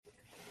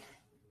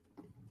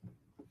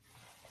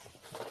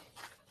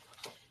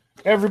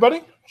Hey everybody,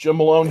 Jim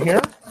Malone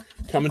here,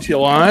 coming to you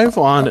live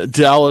on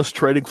Dallas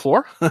Trading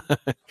Floor.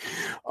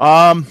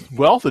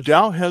 Well, the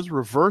Dow has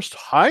reversed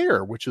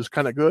higher, which is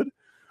kind of good.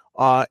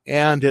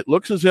 And it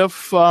looks as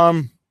if,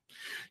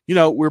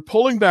 we're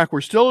pulling back.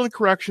 We're still in a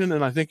correction,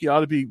 and I think you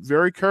ought to be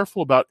very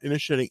careful about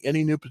initiating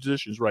any new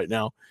positions right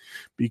now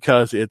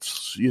because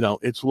it's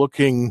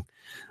looking,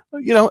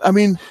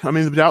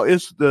 the Dow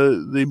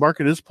the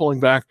market is pulling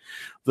back.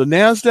 The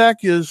Nasdaq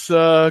is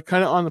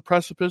kind of on the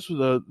precipice.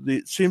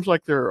 It seems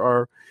like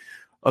the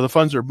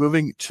funds are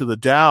moving to the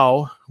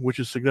Dow, which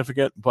is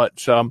significant,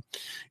 but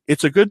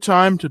it's a good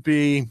time to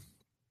be a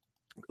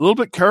little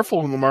bit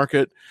careful in the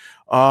market.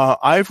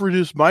 I've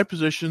reduced my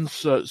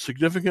positions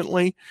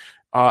significantly.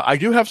 I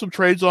do have some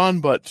trades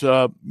on, but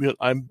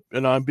I'm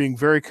being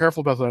very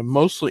careful about that. I'm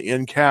mostly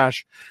in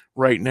cash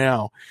right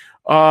now.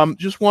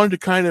 Just wanted to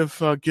kind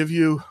of give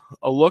you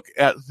a look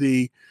at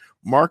the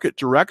market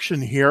direction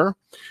here.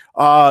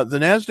 The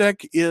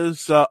Nasdaq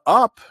is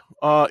up.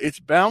 It's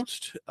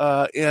bounced,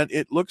 and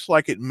it looks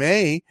like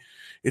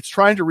it's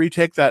trying to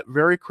retake that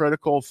very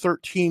critical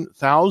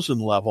 13,000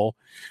 level,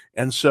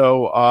 and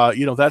so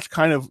that's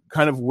kind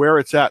of where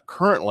it's at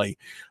currently.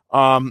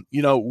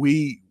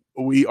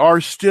 We are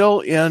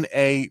still in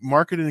a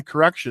market in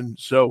correction,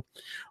 so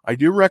I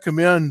do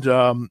recommend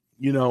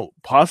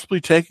possibly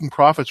taking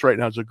profits right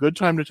now. It's a good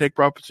time to take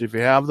profits if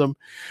you have them.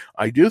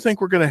 I do think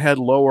we're going to head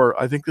lower.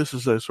 I think this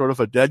is a sort of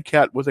a dead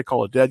cat, what they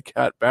call a dead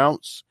cat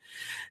bounce.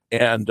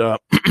 And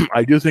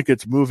I do think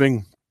it's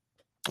moving.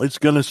 It's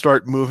going to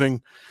start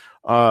moving,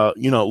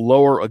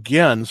 lower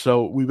again.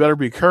 So we better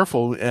be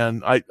careful.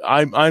 And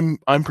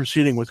I'm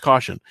proceeding with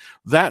caution.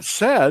 That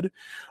said,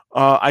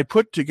 I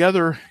put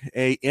together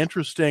an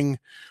interesting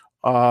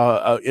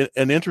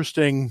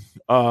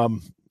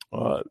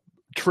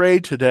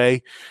trade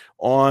today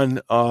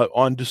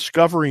on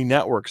Discovery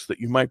Networks that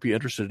you might be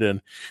interested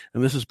in,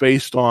 and this is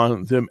based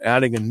on them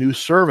adding a new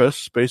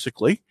service,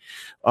 basically,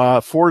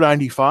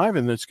 $4.95,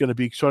 and it's going to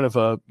be sort of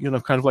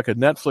kind of like a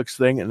Netflix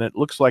thing, and it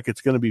looks like it's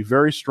going to be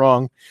very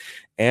strong.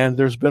 And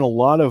there's been a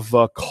lot of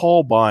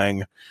call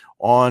buying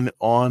on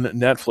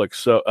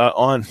Netflix,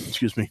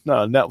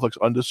 Netflix,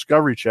 on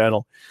Discovery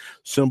Channel,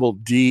 symbol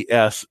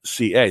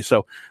DSCA.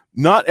 So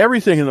not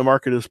everything in the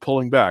market is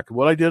pulling back.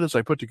 What I did is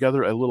I put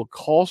together a little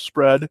call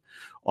spread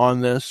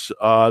on this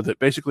that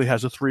basically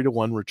has a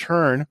 3-to-1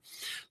 return.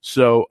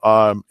 So,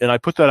 and I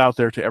put that out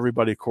there to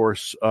everybody, of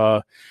course,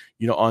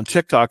 on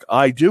TikTok.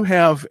 I do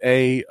have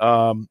a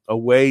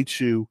way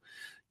to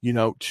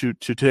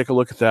take a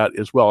look at that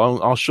as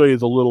well. I'll show you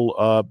the little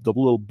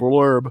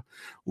blurb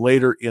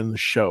later in the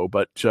show,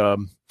 but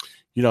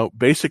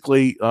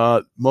basically,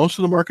 most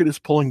of the market is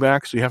pulling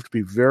back, so you have to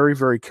be very,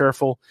 very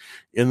careful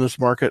in this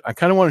market. I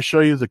kind of want to show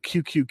you the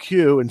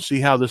QQQ and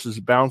see how this has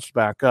bounced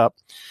back up.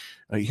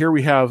 Here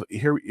we have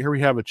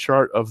a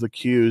chart of the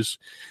Qs,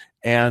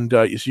 and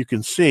as you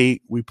can see,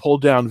 we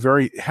pulled down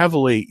very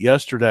heavily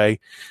yesterday,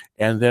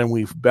 and then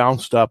we've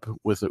bounced up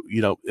with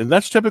and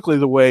that's typically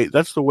the way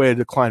a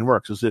decline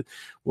works. Is it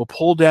will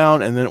pull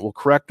down and then it will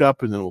correct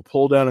up, and then it will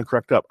pull down and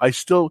correct up.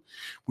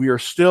 We are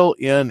still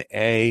in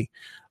a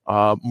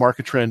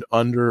market trend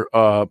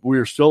we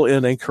are still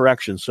in a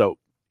correction. So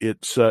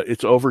it's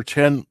over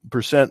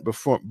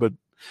 10%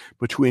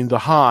 between the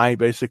high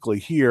basically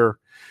here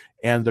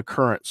and the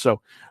current. So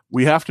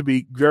we have to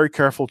be very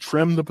careful.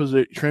 Trim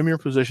your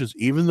positions,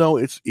 even though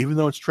it's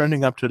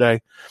trending up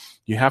today.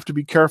 You have to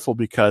be careful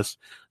because,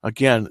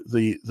 again,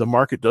 the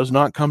market does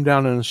not come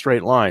down in a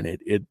straight line.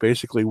 It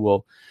basically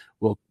will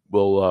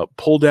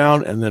pull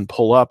down and then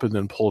pull up and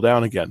then pull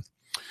down again.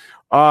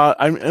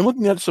 I'm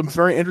looking at some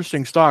very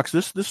interesting stocks.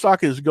 This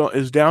stock is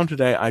down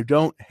today. I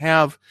don't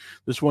have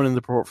this one in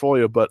the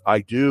portfolio, but I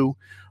do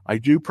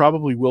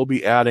probably will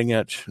be adding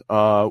it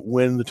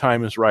when the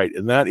time is right,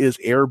 and that is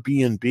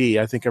Airbnb.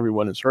 I think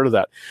everyone has heard of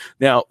that.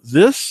 Now,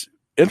 this,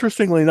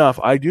 interestingly enough,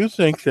 I do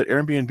think that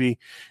Airbnb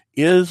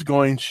is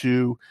going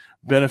to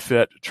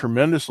benefit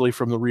tremendously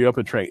from the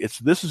reopen trade.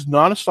 This is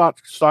not a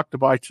stock to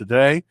buy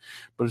today,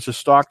 but it's a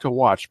stock to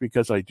watch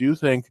because I do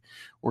think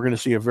we're going to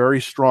see a very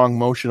strong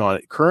motion on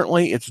it.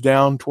 Currently, it's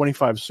down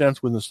 25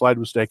 cents when the slide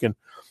was taken.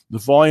 The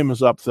volume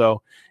is up,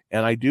 though,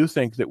 and I do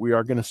think that we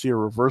are going to see a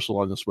reversal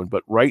on this one.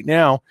 But right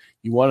now,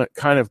 you want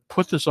to kind of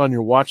put this on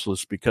your watch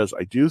list because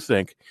I do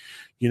think,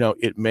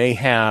 it may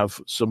have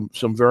some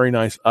very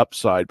nice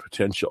upside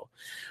potential.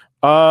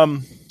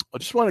 I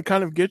just want to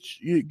kind of get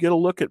a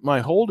look at my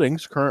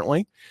holdings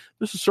currently.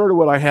 This is sort of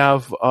what I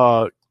have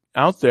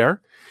out there.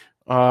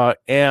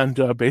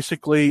 And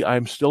basically,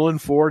 I'm still in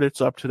Ford.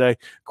 It's up today.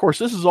 Of course,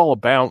 this is all a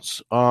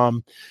bounce.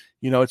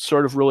 It's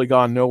sort of really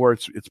gone nowhere.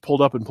 It's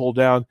pulled up and pulled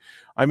down.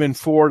 I'm in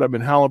Ford. I'm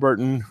in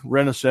Halliburton,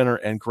 Rent-A-Center,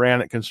 and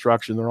Granite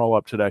Construction. They're all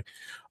up today.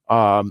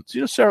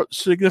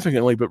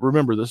 Significantly, but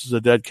remember, this is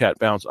a dead cat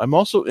bounce. I'm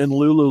also in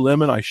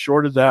Lululemon. I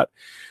shorted that.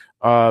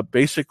 I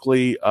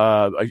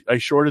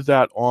shorted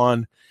that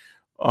on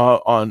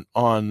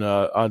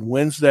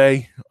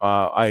Wednesday.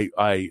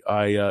 I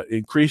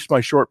increased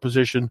my short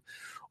position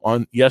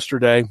on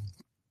yesterday,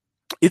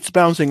 It's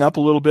bouncing up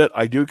a little bit.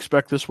 I do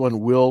expect this one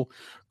will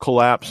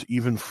collapse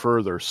even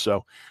further.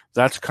 So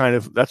that's kind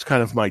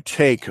of my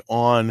take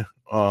on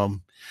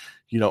on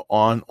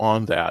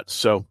that.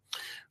 So,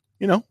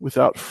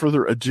 without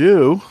further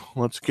ado,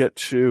 let's get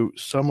to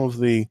some of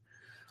the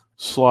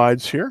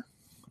slides here.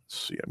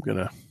 Let's see. I'm going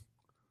to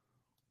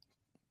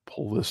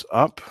pull this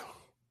up,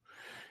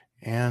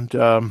 and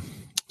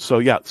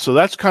so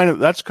that's kind of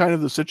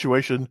the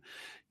situation,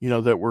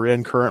 that we're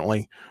in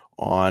currently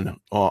on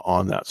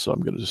that. So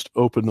I'm going to just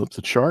open up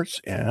the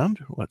charts and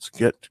let's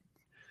get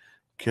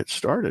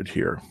started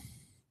here.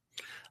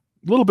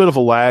 A little bit of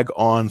a lag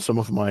on some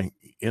of my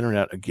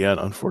internet again,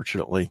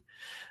 unfortunately.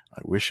 I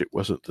wish it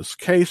wasn't this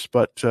case,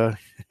 but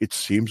it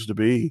seems to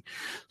be.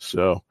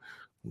 So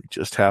we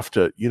just have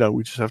to,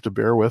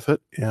 bear with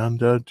it and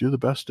do the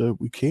best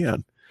we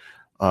can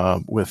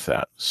with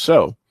that.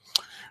 So,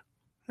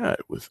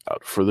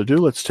 without further ado,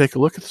 let's take a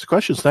look at the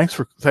questions. Thanks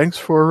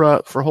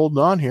for holding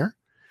on here,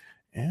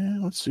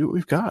 and let's see what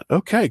we've got.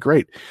 Okay,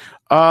 great.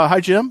 Hi,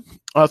 Jim.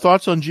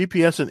 Thoughts on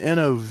GPS and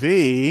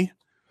NOV?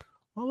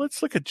 Well,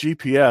 let's look at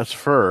GPS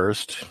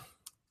first.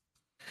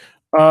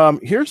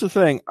 Here's the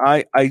thing.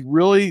 I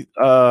really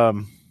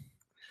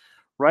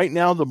right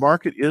now the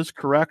market is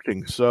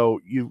correcting,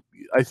 so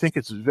I think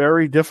it's a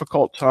very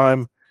difficult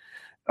time.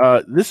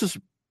 This is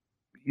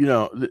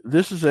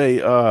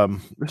a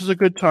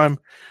good time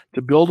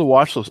to build a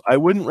watch list. I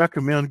wouldn't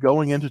recommend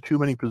going into too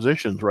many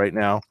positions right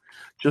now,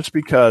 just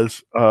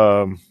because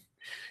the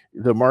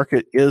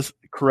market is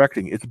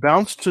correcting. It's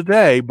bounced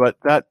today, but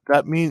that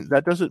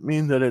doesn't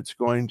mean that it's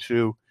going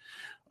to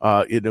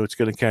it's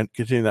going to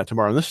continue that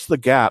tomorrow. And this is the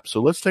gap.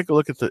 So let's take a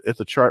look at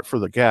the chart for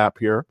the gap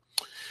here.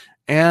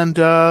 And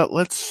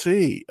let's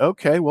see.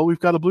 Okay, well, we've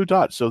got a blue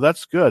dot, so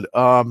that's good.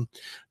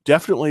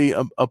 Definitely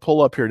a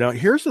pull up here. Now,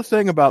 here's the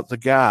thing about the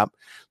gap.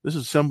 This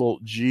is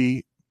symbol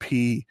GPS.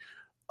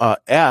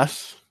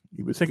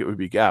 You would think it would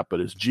be gap,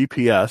 but it's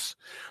GPS.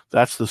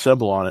 That's the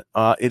symbol on it.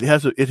 It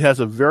has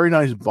a very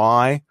nice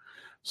buy.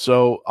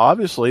 So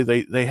obviously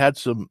they had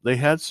some,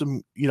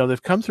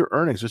 they've come through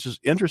earnings, which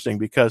is interesting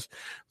because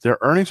their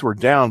earnings were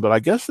down, but I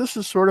guess this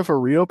is sort of a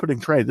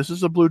reopening trade. This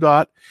is a blue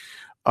dot,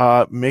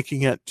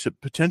 making it to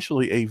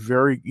potentially a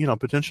very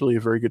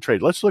good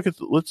trade. Let's look at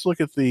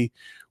the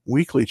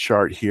weekly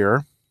chart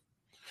here.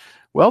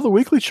 Well, the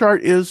weekly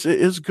chart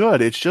is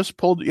good. It's just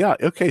pulled. Yeah.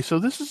 Okay. So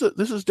this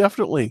is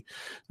definitely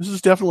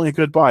a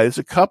good buy. It's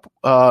a cup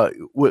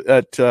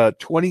at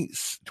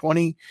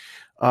 2020.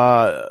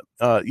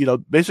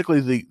 Basically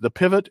the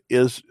pivot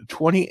is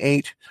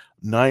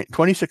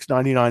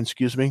 26.99.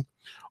 Excuse me,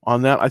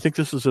 on that. I think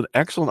this is an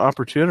excellent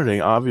opportunity.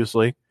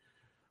 Obviously.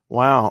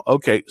 Wow.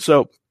 Okay.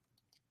 So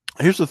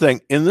here's the thing.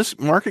 In this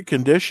market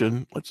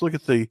condition, let's look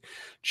at the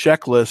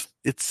checklist.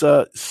 It's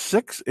it's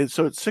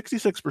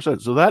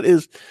 66%. So that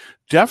is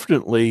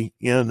definitely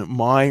in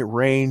my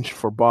range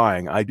for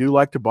buying. I do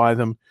like to buy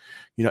them,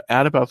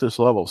 at about this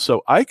level.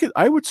 So I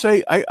would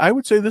say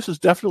this is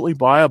definitely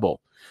buyable.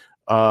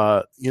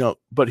 But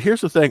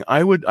here's the thing.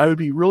 I would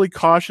be really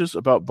cautious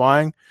about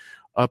buying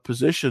a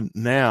position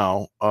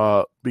now,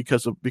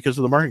 because of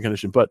the market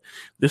condition. But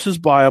this is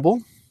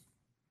buyable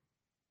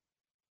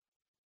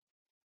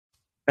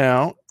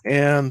now,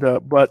 and I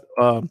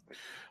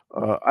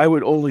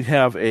would only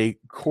have a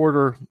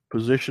quarter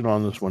position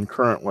on this one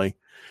currently.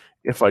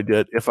 If I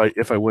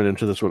went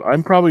into this one,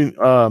 I'm probably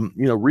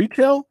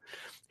retail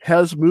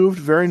has moved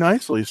very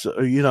nicely. So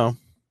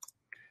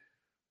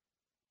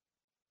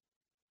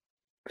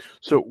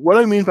So what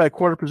I mean by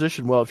quarter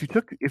position, well, if you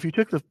took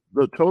the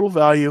total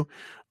value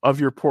of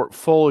your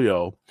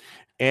portfolio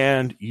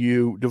and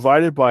you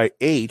divided by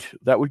 8,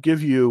 that would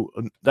give you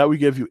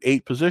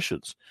 8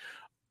 positions.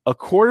 A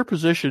quarter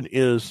position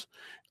is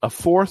a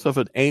fourth of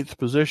an eighth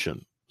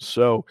position.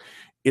 So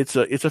it's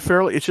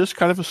just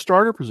kind of a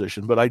starter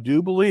position, but I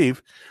do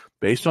believe,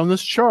 based on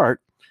this chart,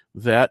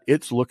 that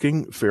it's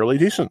looking fairly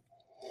decent.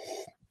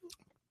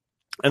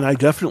 And I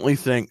definitely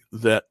think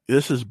that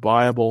this is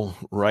buyable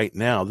right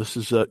now. This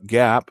is a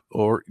gap,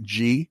 or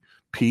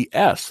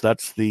GPS.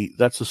 That's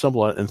the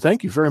symbol. And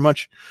thank you very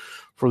much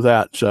for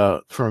that,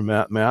 from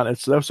Matt.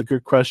 That was a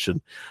good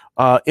question.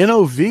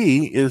 NOV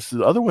is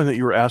the other one that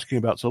you were asking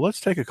about. So let's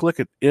take a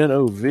click at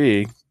NOV.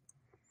 Let's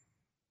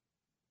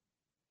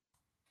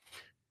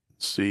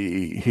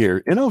see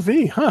here.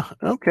 NOV, huh?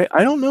 Okay.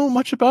 I don't know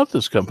much about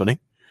this company.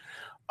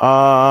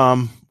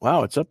 Wow,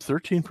 it's up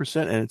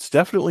 13%, and it's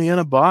definitely in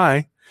a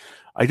buy.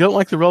 I don't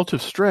like the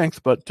relative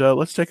strength, but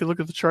let's take a look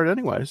at the chart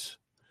anyways.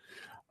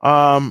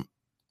 I'm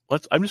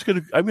just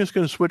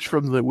gonna switch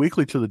from the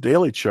weekly to the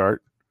daily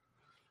chart.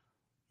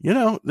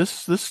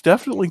 This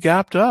definitely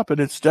gapped up,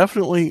 and it's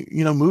definitely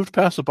moved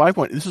past the buy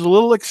point. This is a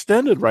little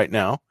extended right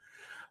now.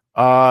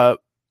 I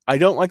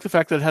don't like the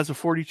fact that it has a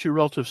 42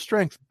 relative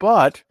strength,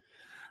 but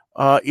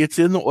it's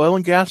in the oil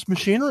and gas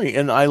machinery,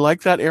 and I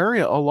like that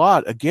area a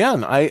lot.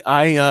 Again,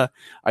 I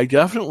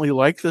definitely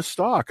like this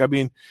stock. I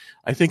mean,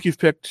 I think you've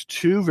picked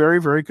two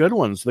very, very good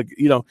ones.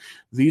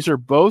 These are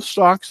both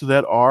stocks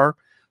that are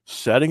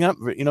setting up,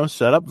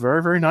 set up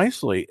very, very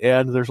nicely.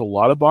 And there's a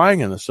lot of buying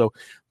in this. So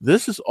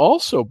this is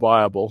also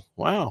buyable.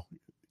 Wow.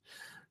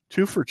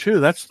 2 for 2.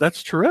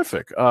 That's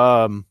terrific.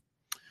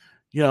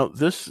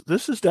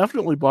 This is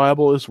definitely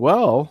buyable as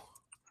well.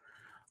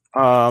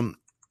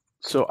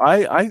 So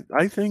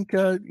I think,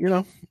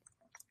 NOV.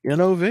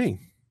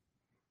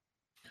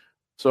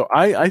 So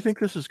I think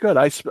this is good.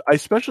 I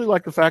especially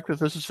like the fact that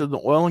this is in the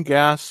oil and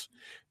gas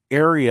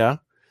area,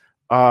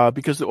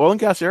 because the oil and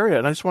gas area,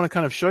 and I just want to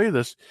kind of show you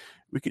this.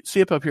 We can see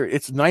it up here.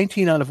 It's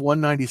 19 out of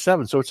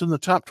 197. So it's in the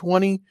top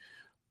 20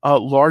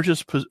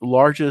 largest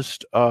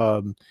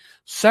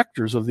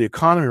sectors of the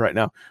economy right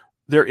now.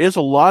 There is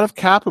a lot of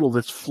capital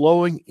that's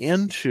flowing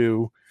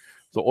into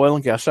the oil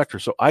and gas sector.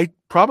 So I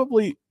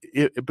probably,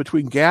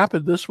 between Gap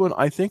and this one,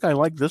 I think I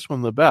like this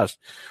one the best.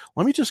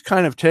 Let me just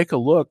kind of take a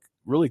look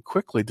really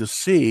quickly to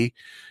see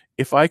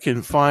if I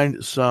can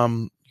find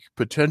some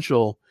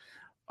potential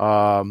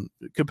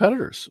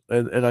competitors,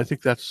 and I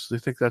think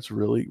that's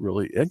really,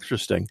 really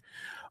interesting.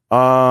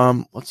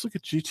 Let's look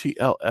at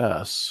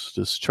GTLS,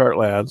 this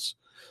Chartlands.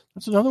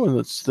 That's another one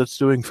that's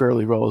doing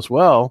fairly well as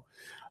well.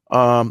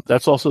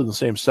 That's also in the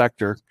same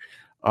sector.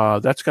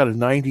 That's got a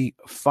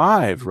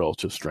 95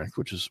 relative strength,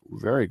 which is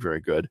very,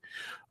 very good.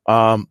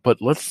 But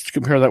let's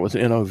compare that with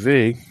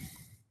NOV.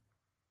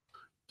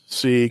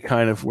 See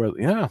kind of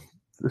where,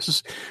 this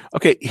is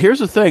okay. Here's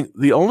the thing: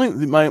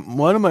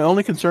 one of my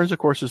only concerns, of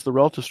course, is the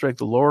relative strength,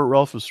 the lower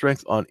relative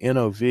strength on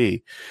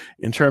NOV,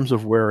 in terms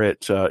of where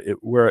it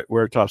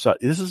tops out.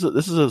 This is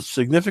a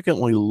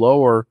significantly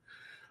lower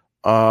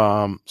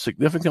one.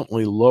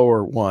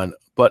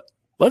 But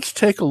let's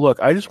take a look.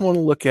 I just want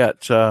to look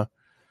at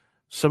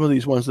some of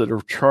these ones that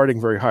are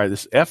charting very high.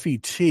 This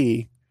FET,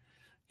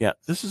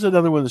 this is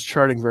another one that's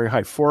charting very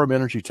high. Forum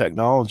Energy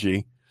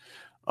Technology.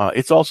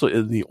 It's also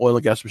in the oil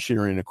and gas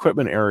machinery and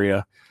equipment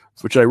area,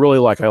 which I really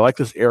like. I like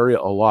this area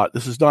a lot.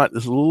 This is a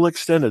little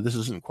extended. This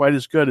isn't quite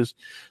as good as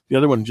the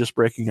other one, just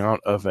breaking out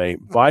of a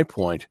buy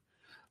point.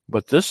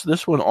 But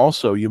this one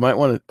also, you might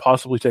want to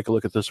possibly take a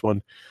look at this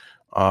one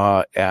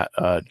at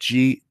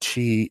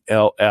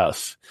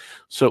GTLS.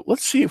 So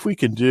let's see if I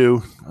can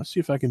do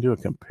a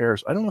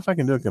comparison. I don't know if I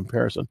can do a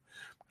comparison.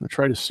 I'm going to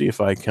try to see if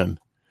I can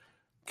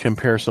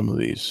compare some of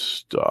these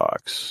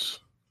stocks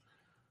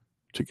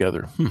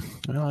together.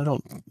 Well, I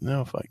don't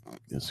know if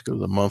let's go to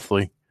the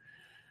monthly.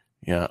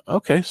 Yeah.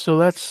 Okay. So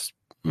that's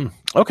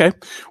okay.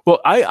 Well,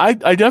 I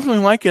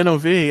definitely like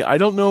NOV. I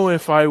don't know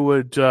if I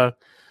would, I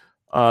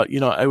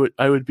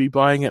would be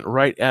buying it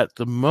right at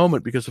the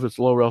moment because of its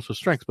low relative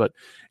strength, but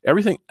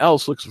everything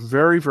else looks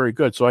very, very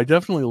good. So I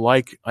definitely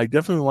like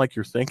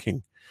your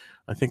thinking.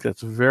 I think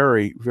that's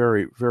very,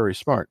 very, very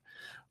smart.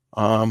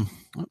 Let's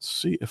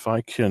see if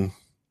I can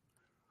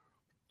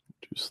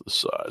reduce the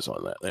size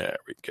on that. There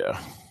we go.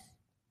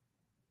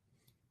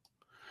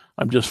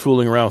 I'm just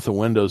fooling around with the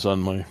windows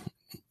on my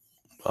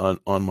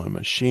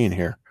machine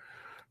here.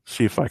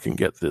 See if I can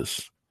get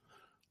this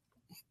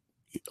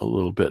a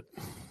little bit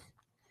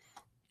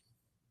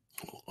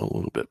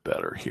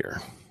better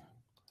here.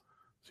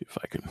 See if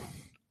I can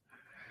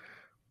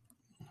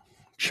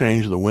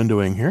change the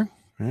windowing here.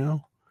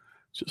 It's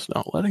just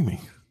not letting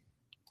me.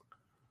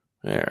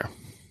 There.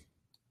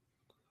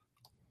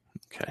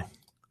 Okay.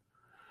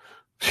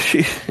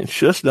 It's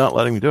just not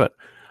letting me do it.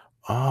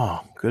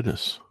 Oh,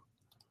 goodness.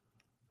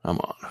 Come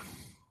on.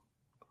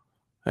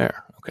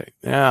 There. Okay.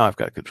 Now I've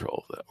got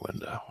control of that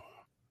window.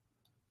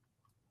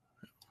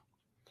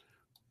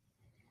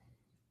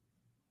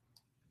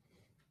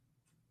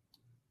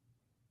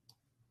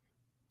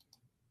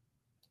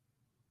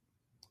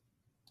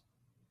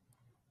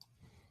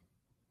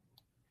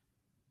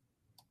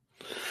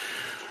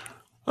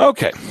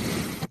 Okay.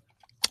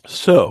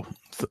 So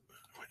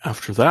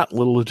after that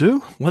little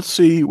ado, let's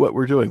see what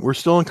we're doing. We're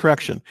still in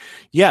correction.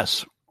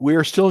 Yes, we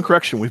are still in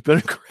correction. We've been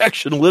in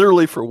correction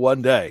literally for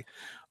one day.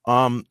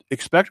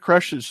 Expect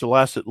corrections to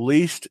last at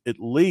least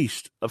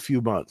a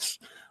few months.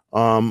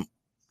 I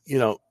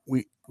do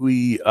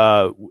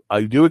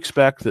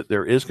expect that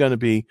there is going to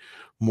be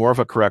more of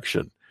a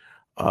correction.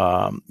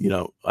 I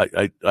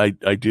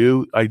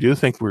do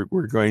think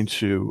we're going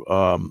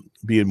to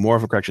be in more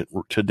of a correction.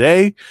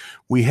 Today,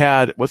 we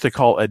had what they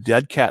call a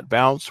dead cat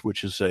bounce,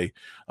 which is a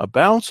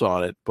bounce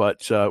on it,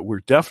 but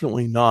we're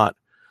definitely not.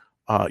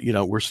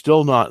 We're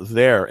still not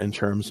there in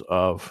terms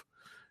of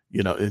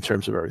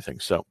everything.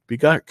 So be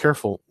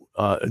careful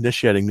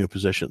initiating new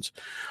positions.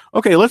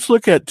 Okay, let's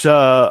look at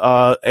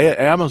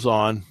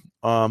Amazon.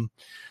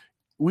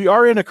 We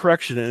are in a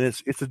correction, and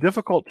it's a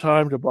difficult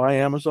time to buy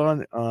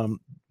Amazon.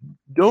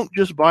 Don't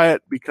just buy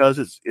it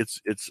because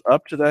it's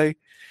up today.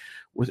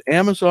 With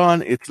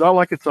Amazon, it's not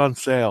like it's on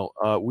sale.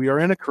 We are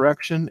in a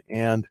correction,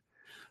 and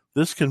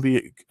this can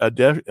be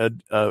a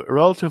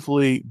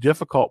relatively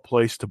difficult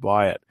place to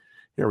buy it.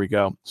 Here we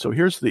go. So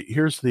here's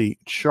the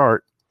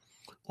chart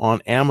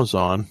on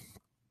Amazon,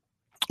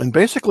 and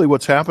basically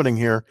what's happening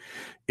here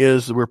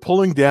is we're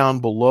pulling down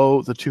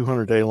below the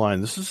 200-day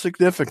line. This is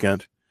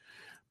significant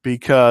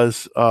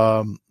because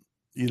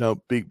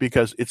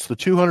because it's the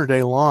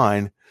 200-day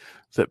line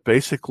that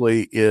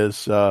basically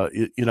is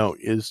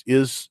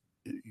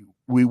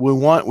we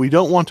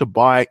don't want to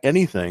buy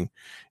anything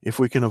if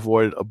we can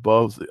avoid it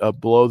below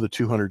the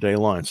 200-day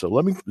line. So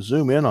let me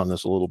zoom in on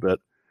this a little bit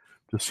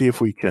to see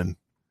if we can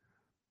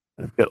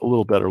get a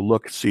little better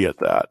see at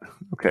that.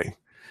 Okay,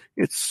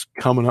 it's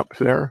coming up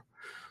there.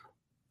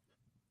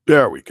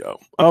 There we go.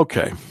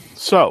 Okay,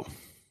 so,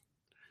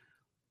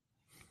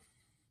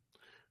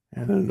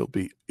 and then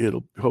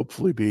it'll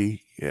hopefully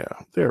be, yeah,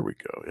 there we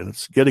go. And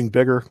it's getting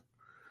bigger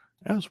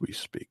as we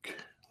speak.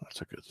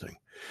 That's a good thing.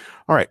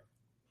 All right.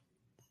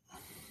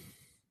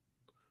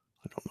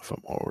 I don't know if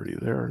I'm already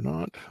there or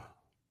not.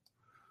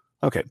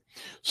 Okay,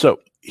 so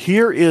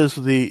here's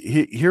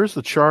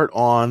the chart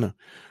on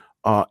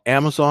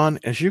Amazon.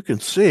 As you can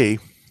see,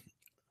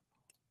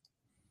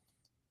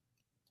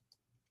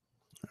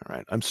 all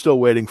right, I'm still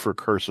waiting for a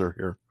cursor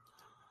here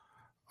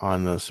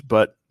on this,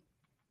 but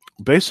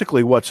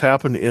basically what's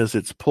happened is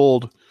it's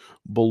pulled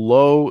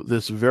below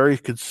this very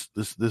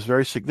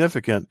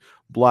significant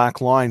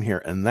black line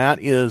here, and that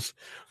is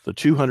the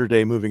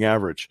 200-day moving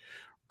average.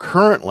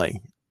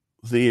 Currently,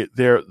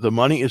 the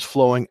money is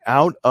flowing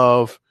out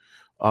of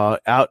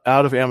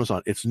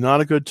Amazon. It's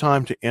not a good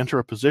time to enter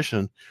a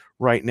position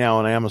right now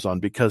on Amazon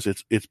because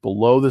it's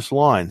below this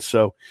line.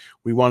 So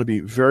we want to be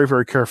very,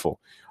 very careful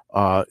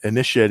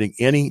initiating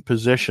any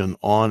position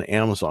on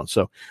Amazon.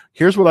 So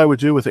here's what I would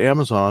do with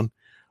Amazon.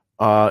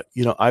 I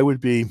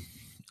would be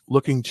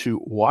looking to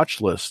watch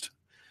list.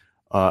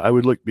 I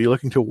would be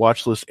looking to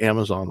watch list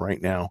Amazon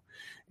right now,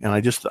 and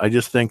I just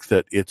think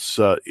that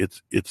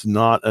it's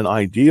not an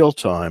ideal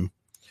time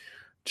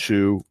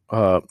to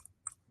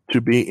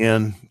be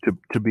in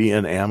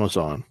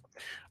Amazon.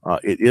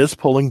 It is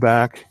pulling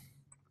back.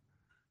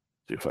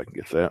 See if I can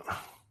get that.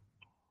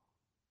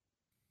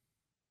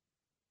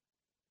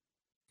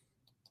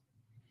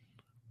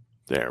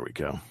 There we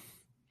go.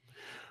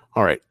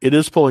 All right, it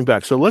is pulling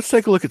back. So let's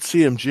take a look at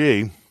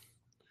CMG,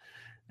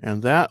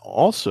 and that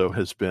also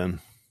has been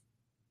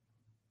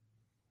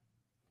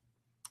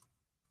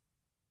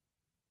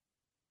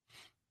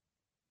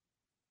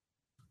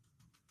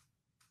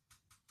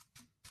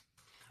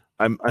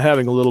I'm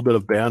having a little bit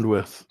of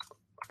bandwidth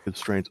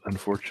constraints,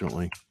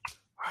 unfortunately.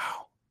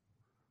 Wow.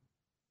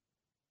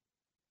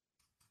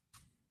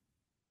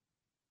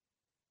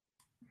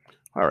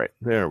 All right,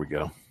 there we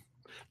go.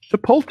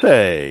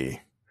 Chipotle.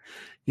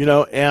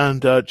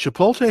 And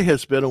Chipotle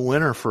has been a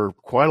winner for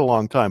quite a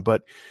long time.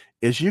 But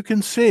as you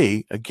can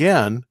see,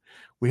 again,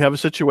 we have a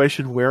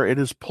situation where it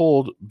is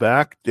pulled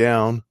back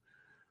down.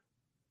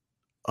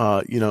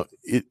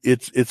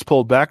 It's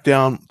pulled back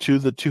down to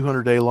the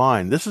 200-day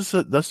line. This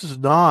is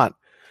not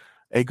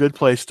a good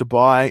place to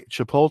buy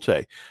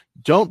Chipotle.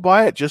 Don't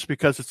buy it just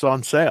because it's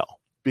on sale,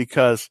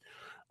 because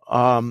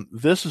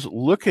this is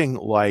looking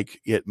like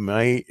it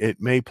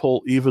may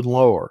pull even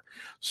lower.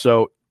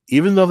 So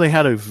even though they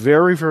had a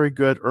very, very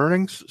good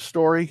earnings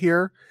story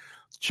here,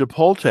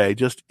 Chipotle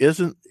just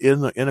isn't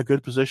in a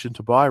good position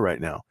to buy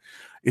right now.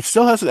 It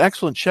still has an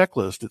excellent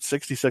checklist at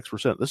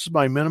 66%. This is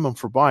my minimum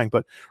for buying,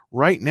 but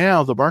right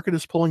now the market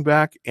is pulling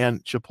back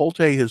and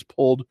Chipotle has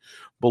pulled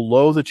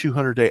below the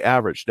 200-day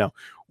average. Now,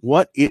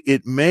 what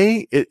it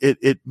may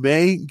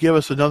give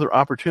us another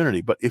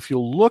opportunity, but if you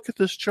look at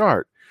this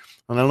chart,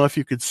 and I don't know if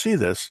you could see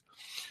this,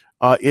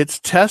 it's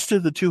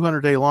tested the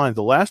 200-day line.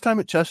 The last time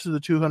it tested the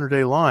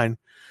 200-day line,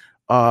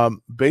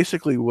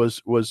 basically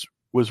was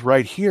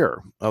right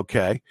here,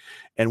 okay?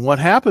 And what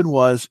happened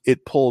was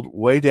it pulled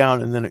way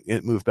down and then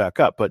it moved back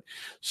up. But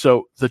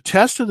so the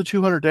test of the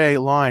 200-day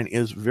line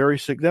is very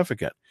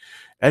significant.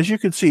 As you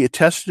can see, it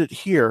tested it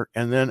here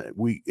and then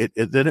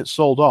then it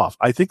sold off.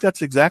 I think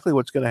that's exactly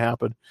what's going to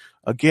happen.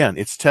 Again,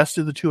 it's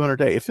tested the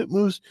 200-day. If it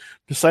moves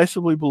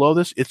decisively below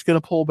this, it's going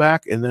to pull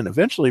back and then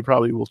eventually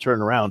probably will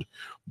turn around.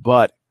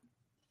 But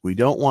we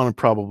don't want to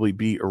probably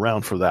be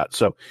around for that.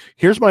 So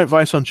here's my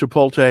advice on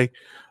Chipotle.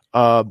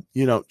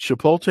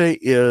 Chipotle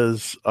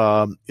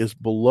is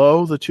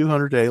below the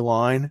 200-day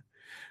line,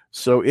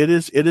 so it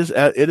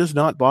is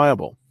not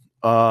viable.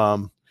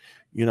 Don't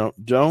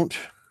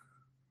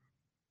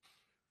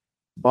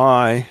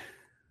buy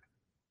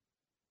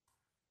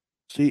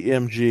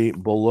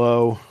CMG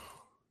below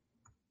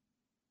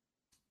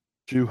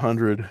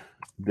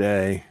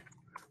 200-day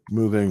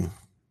moving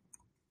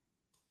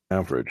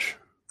average.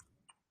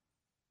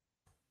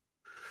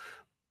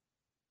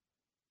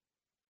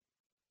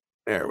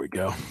 There we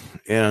go.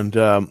 And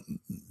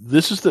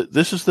this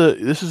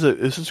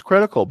is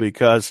critical,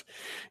 because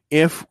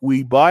if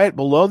we buy it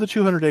below the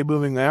 200-day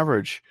moving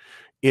average,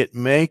 it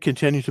may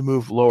continue to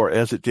move lower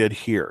as it did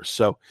here.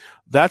 So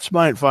that's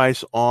my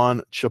advice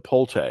on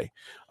Chipotle.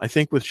 I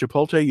think with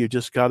Chipotle, you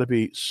just got to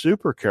be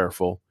super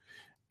careful,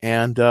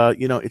 and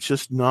it's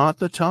just not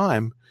the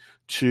time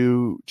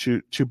to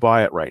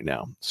buy it right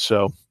now.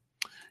 So,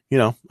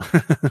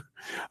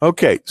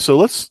 okay, so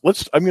let's.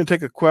 I'm going to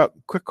take a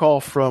quick call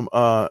from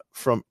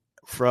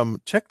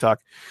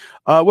TikTok.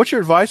 What's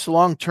your advice to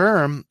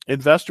long-term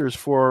investors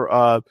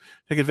for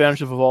take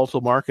advantage of a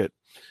volatile market?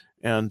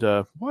 And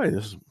why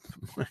this?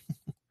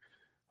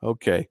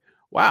 Okay,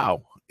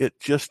 wow,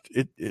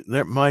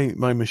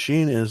 my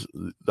machine is,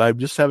 I'm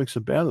just having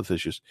some bandwidth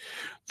issues.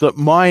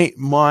 My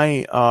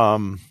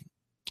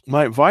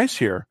advice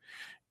here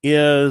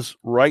is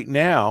right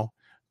now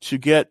to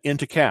get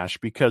into cash,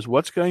 because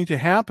what's going to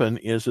happen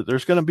is that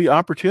there's going to be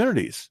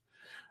opportunities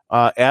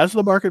as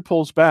the market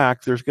pulls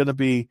back. There's going to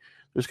be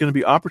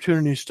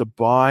opportunities to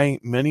buy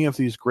many of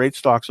these great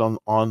stocks on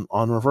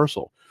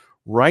reversal.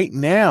 Right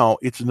now,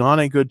 it's not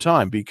a good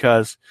time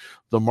because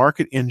the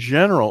market in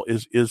general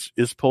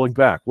is pulling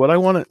back. What I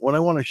want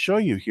to show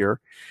you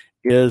here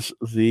is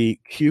the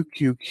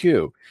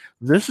QQQ.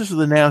 This is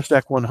the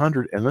Nasdaq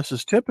 100, and this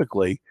is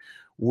typically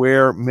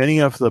where many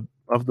of the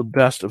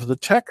best of the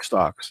tech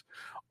stocks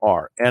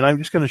are. And I'm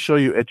just going to show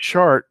you a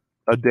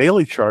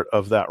daily chart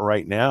of that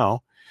right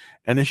now.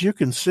 And as you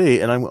can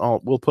see, and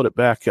we'll put it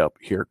back up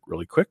here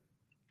really quick.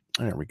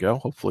 There we go.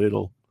 Hopefully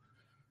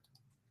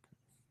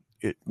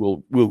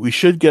we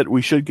should get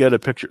a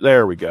picture.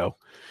 There we go.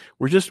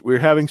 We're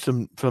having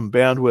some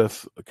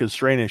bandwidth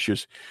constraint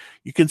issues.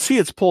 You can see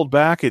it's pulled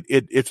back.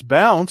 It's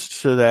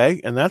bounced today,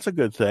 and that's a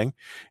good thing.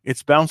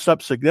 It's bounced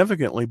up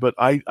significantly, but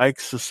I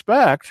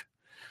suspect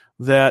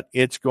that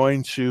it's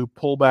going to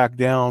pull back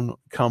down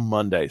come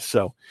Monday.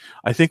 So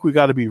I think we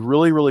got to be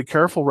really, really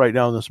careful right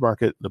now in this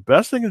market. The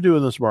best thing to do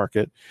in this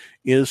market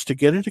is to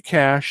get into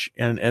cash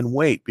and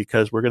wait,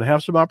 because we're going to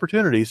have some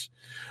opportunities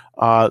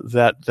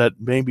that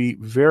may be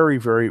very,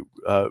 very,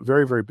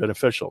 very, very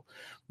beneficial.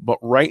 But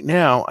right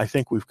now, I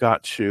think we've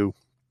got to,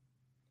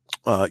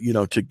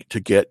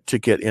 to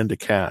get into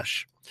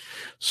cash.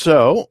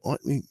 So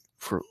let's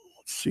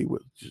see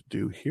what to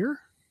do here.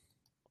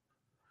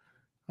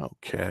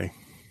 Okay.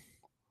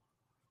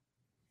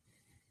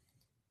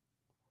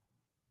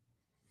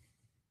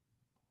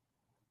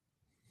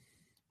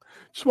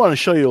 Just want to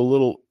show you a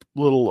little.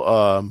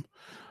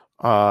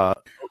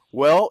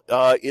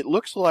 It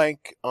looks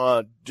like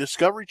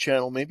Discovery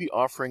Channel may be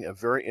offering a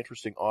very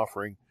interesting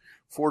offering,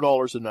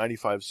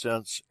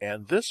 $4.95,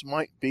 and this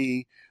might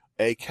be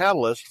a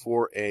catalyst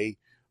for a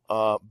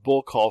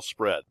bull call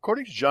spread.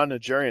 According to John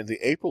Najarian,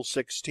 the April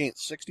 16th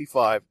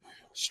 65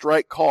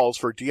 strike calls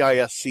for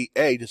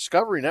DISCA.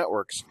 Discovery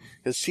Networks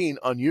has seen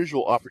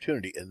unusual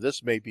opportunity, and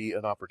this may be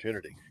an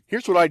opportunity.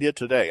 Here's what I did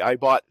today. I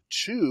bought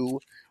two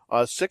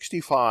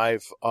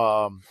 65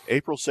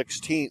 April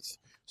 16th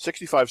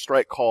 65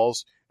 strike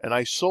calls, and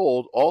I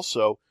sold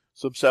also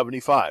some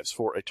 75s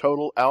for a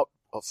total outflow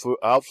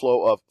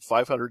of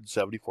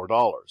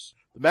 $574.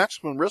 The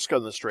maximum risk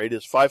on this trade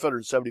is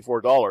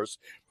 $574,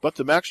 but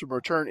the maximum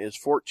return is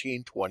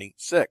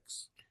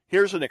 $14.26.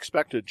 Here's an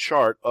expected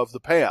chart of the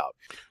payout.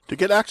 To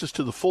get access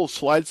to the full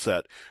slide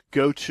set,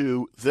 go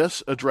to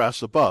this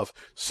address above,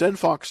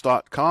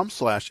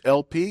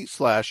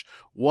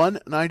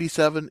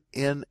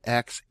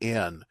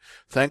 sendfox.com/LP/197NXN.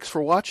 Thanks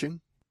for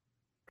watching.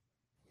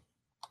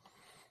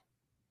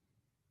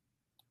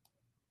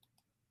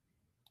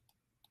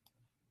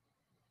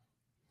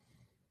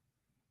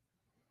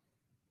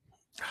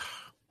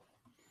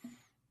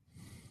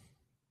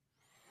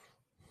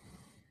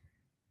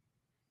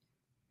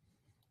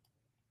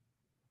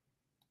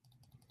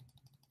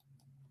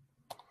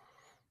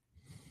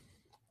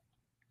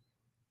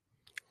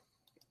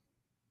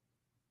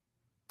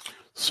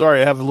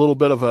 Sorry, I have a little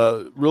bit of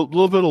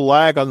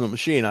lag on the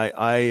machine.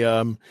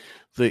 The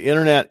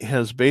internet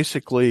has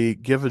basically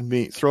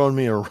thrown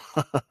me a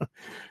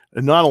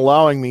not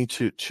allowing me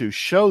to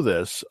show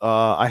this.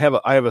 I have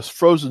a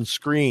frozen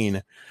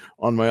screen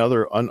on my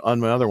other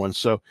one.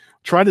 So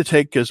try to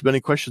take as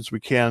many questions we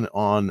can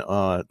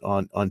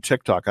on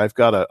TikTok. I've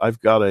got a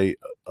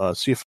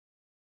see if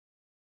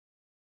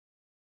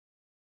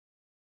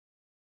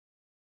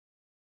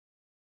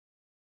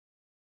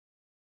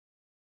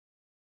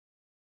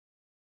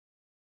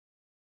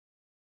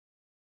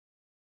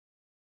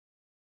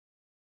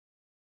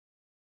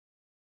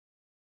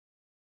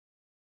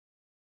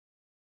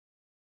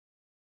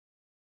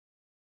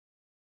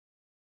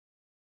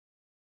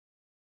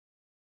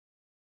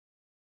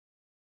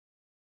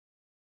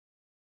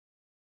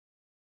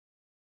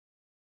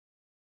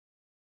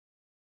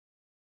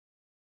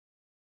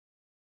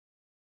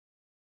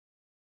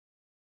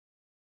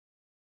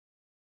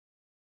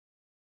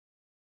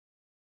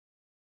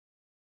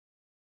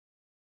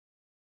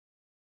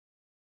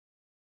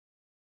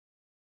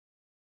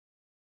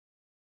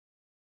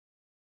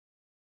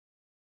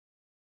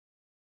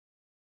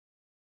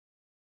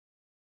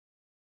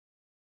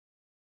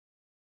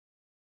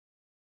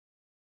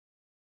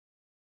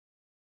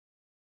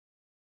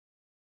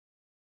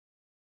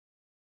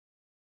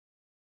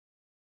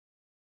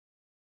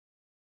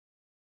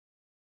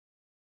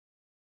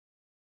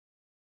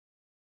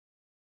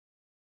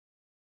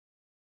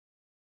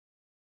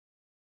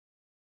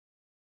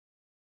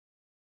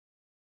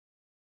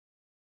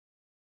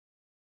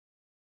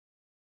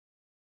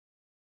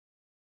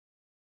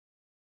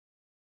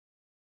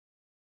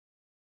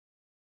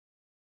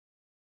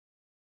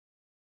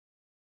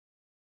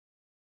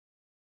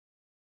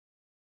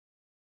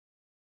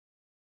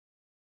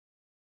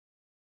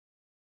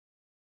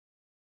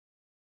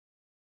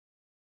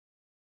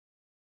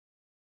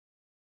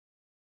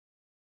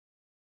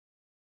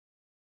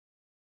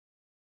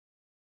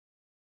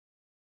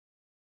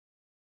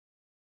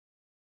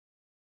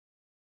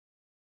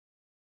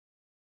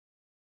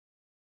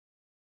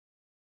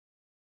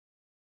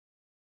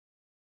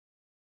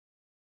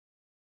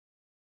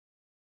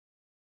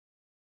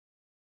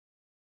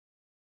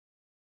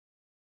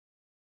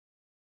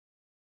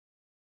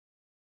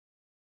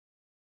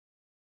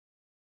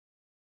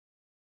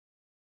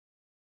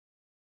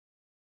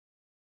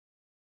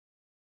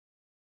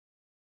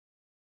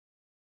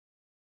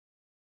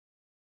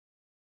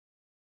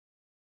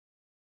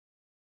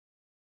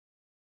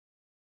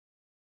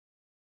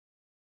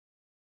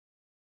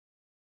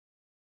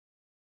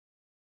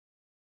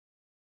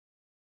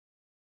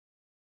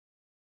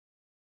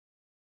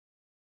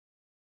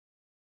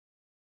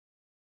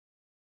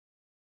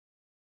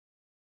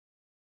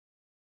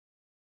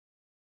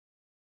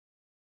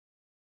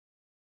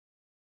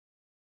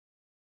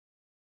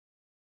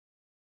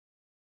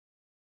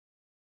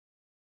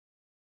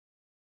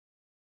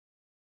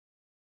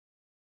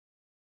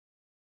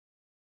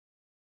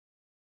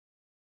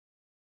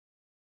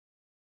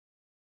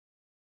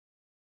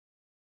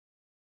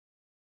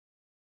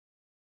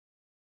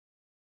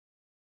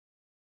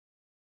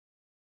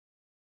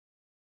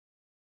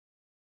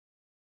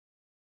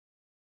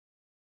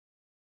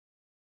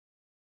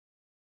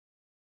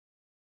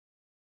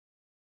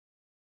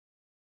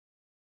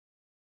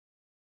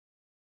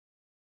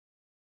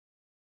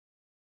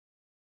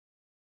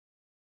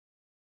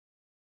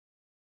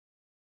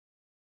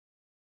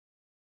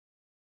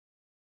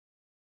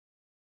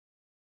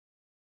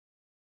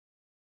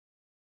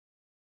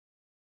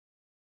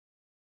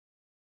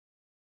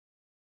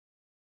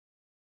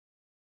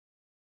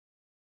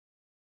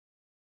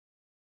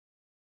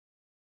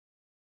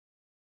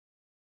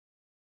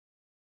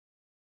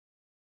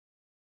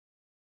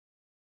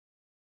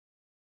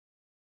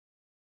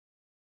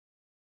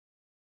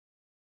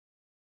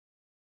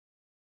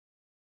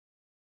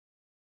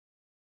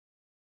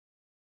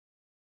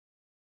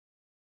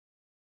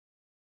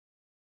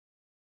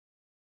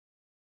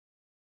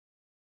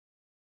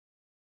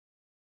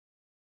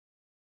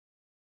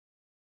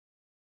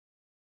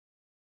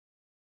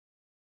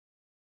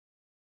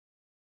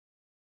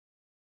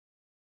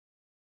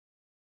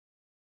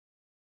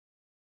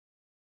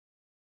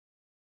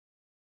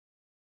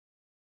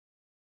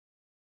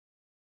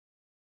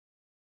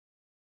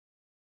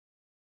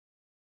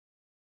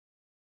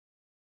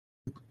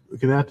We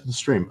can add to the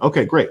stream.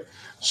 Okay, great.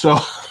 So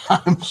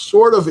I'm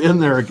sort of in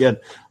there again.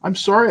 I'm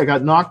sorry I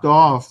got knocked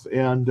off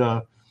and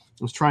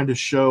was trying to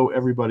show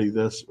everybody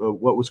this,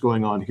 what was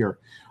going on here.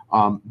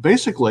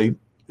 Basically,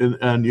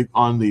 and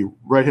on the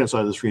right-hand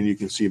side of the screen, you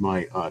can see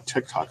my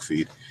TikTok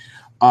feed.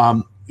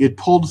 It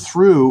pulled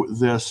through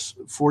this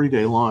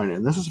 40-day line,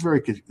 and this is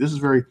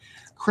very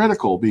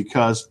critical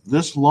because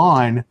this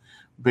line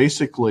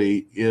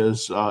basically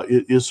is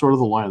sort of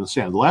the line in the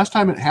sand. The last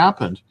time it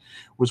happened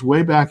was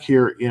way back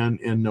here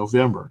in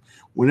November.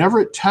 Whenever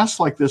it tests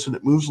like this and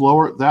it moves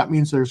lower, that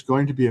means there's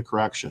going to be a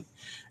correction,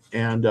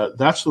 and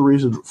that's the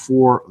reason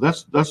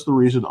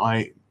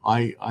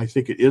I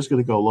think it is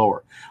going to go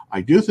lower.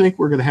 I do think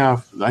that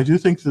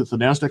the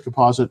Nasdaq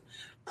Composite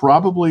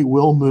probably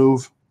will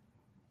move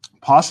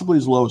possibly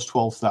as low as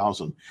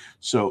 12,000.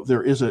 So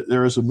there is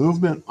a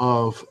movement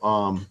of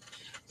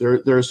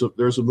there's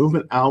a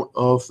movement out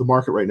of the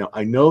market right now.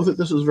 I know that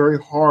this is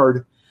very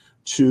hard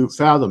to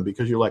fathom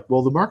because you're like,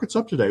 well, the market's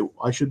up today,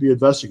 I should be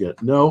investing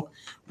it. No,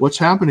 what's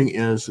happening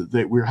is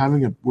that we're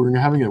having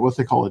what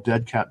they call a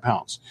dead cat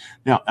bounce.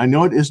 Now, I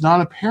know it is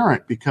not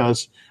apparent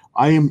because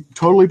I am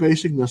totally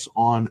basing this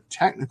on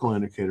technical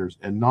indicators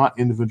and not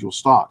individual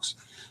stocks.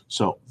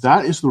 So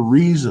that is the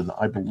reason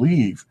I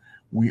believe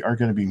we are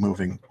going to be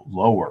moving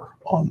lower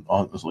on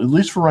at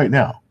least for right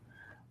now.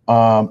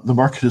 The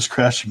market is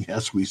crashing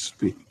as we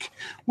speak.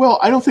 Well,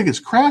 I don't think it's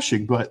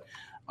crashing, but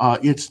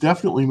it's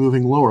definitely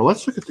moving lower.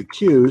 Let's look at the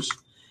Qs.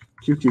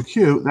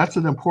 QQQ. That's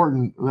an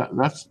important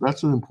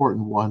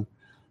one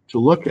to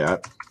look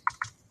at.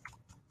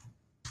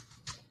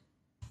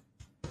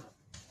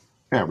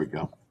 There we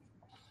go.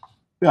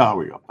 There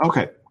we go.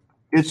 Okay.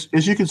 It's,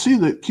 as you can see,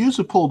 the Qs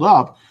have pulled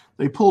up.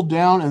 They pulled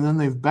down and then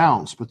they've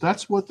bounced. But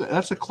that's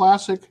a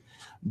classic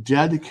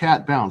dead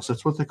cat bounce.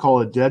 That's what they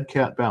call a dead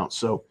cat bounce.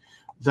 So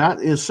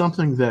that is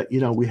something that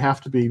we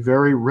have to be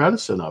very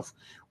reticent of.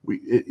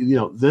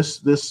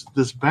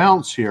 This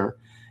bounce here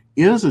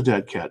is a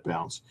dead cat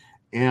bounce,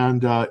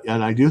 and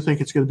I do think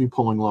it's going to be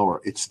pulling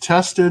lower. It's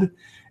tested,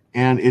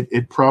 and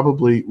it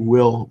probably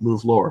will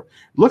move lower.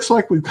 It looks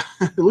like we're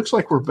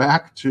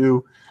back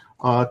to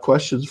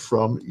questions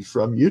from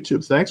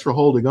YouTube. Thanks for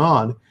holding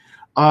on.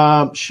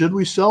 Should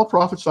we sell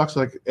profit stocks?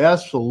 Like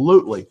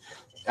absolutely.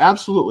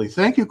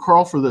 Thank you,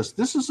 Carl, for this.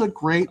 Thank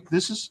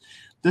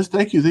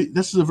you.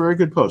 This is a very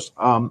good post.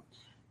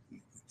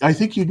 I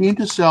think you need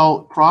to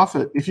sell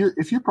profit. If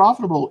you're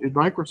profitable in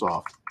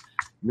Microsoft,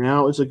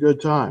 now is a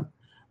good time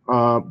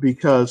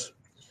because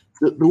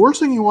the worst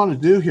thing you want to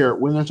do here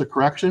when there's a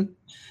correction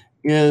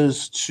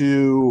is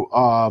to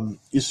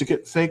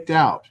get faked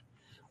out.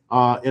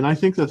 And I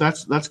think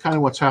that's kind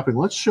of what's happening.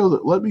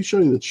 Let me show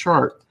you the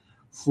chart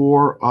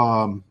for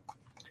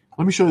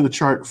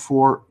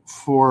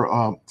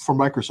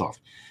Microsoft.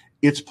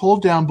 It's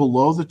pulled down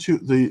below the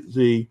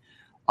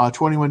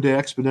 21-day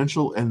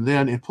exponential, and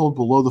then it pulled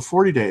below the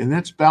 40-day, and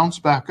that's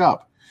bounced back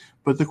up.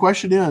 But the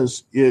question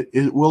is,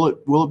 will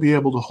it be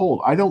able to hold?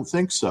 I don't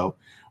think so.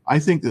 I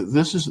think that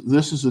this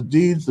is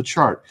indeed the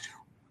chart.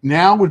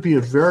 Now would be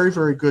a very,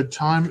 very good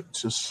time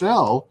to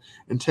sell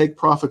and take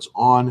profits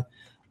on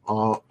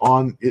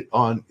it.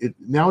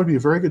 Now would be a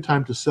very good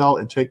time to sell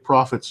and take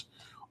profits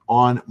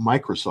on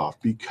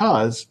Microsoft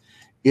because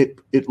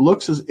it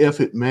looks as if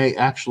it may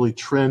actually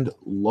trend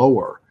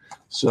lower.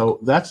 So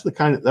that's the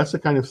kind of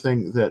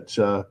thing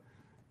that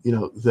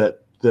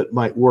that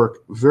might work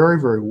very,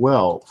 very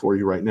well for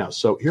you right now.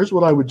 So here's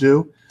what I would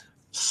do: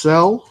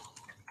 sell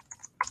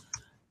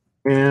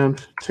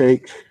and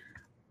take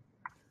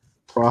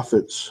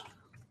profits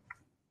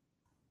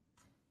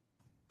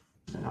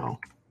now.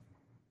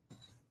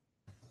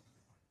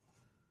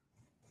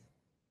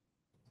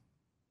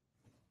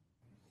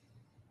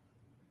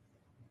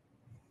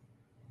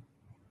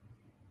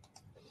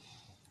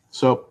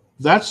 So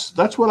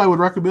that's what I would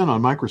recommend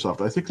on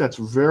Microsoft. I think that's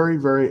very,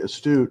 very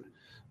astute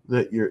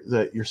that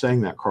you're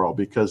saying that, Carl,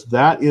 because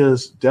that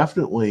is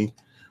definitely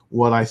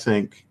what I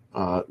think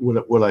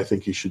what I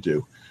think you should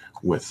do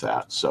with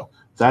that. So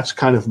that's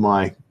kind of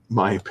my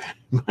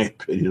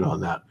opinion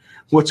on that.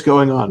 What's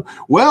going on?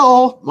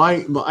 Well,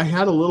 I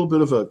had a little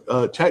bit of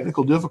a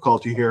technical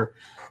difficulty here,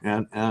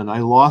 and I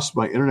lost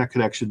my internet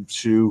connection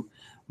to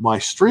my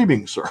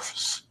streaming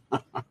service.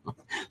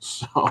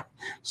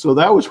 So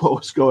that was what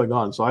was going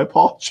on. So I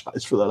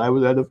apologize for that. I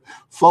had to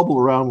fumble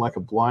around like a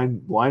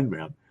blind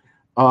man.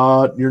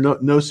 You're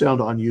no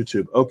sound on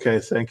YouTube. Okay,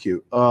 thank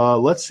you.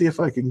 Let's see if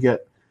I can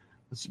get.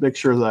 Let's make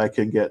sure that I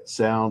can get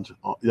sound.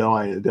 No,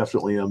 I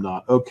definitely am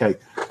not. Okay,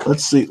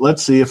 let's see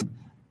if.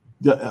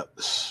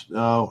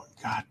 Oh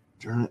God,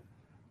 darn it.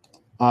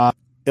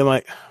 Am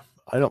I?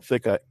 I don't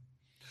think I.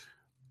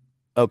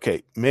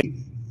 Okay,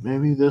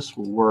 maybe this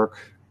will work.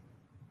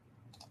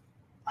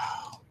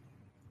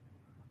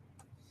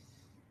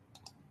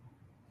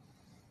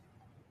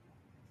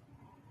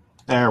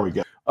 There we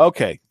go.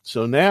 Okay,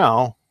 so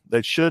now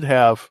we should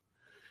have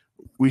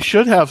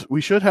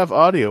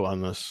audio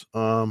on this.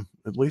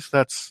 At least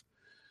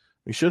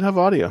we should have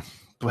audio.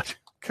 But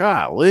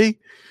golly,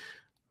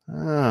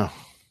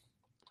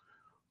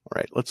 All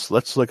right,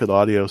 let's look at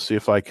audio, see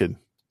if I can.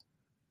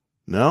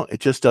 No, it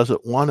just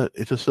doesn't want it.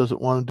 It just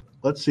doesn't want to.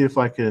 Let's see if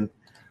I can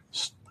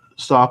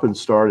stop and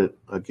start it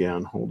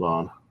again. Hold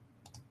on.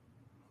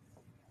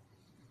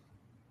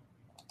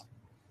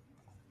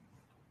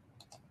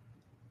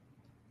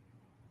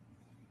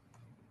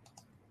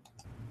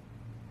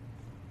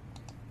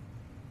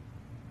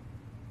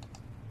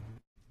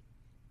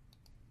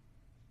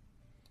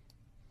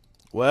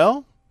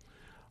 Well,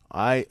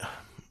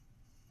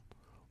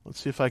 let's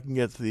see if I can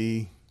get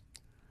see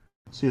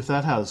if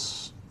that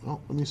has. Well,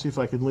 let me see if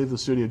I can leave the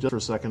studio just for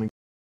a second.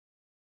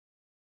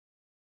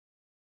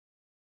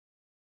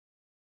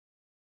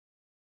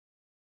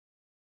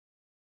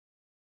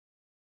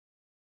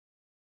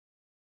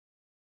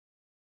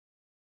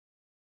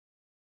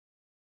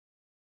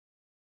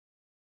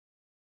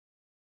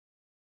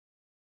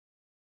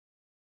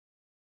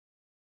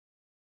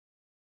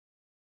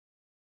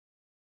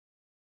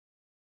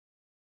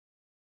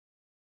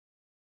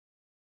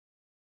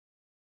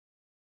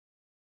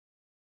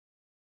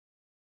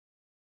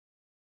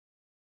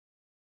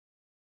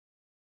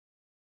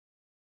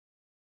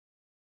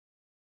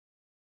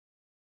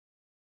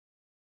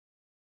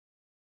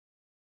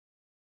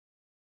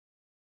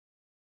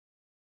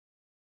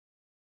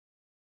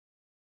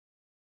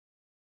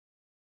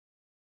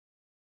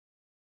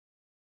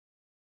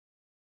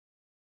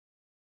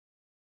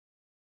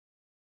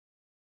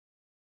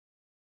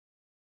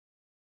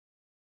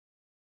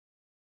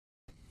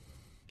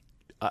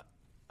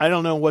 I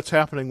don't know what's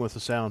happening with the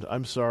sound.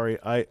 I'm sorry.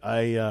 God.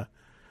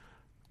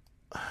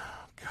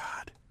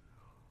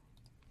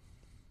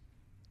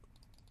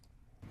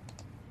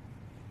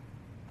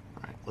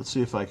 All right, let's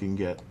see if I can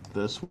get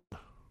this one.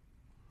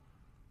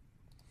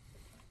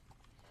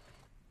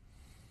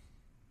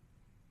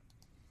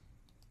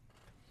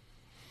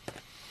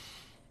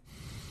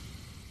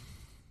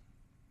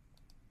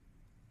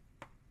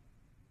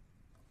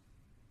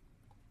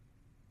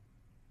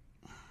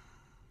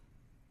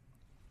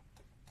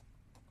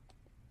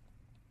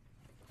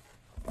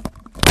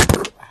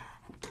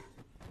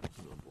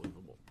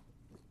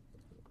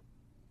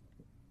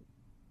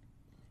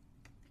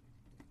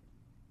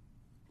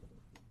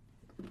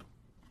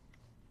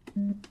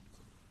 Unbelievable.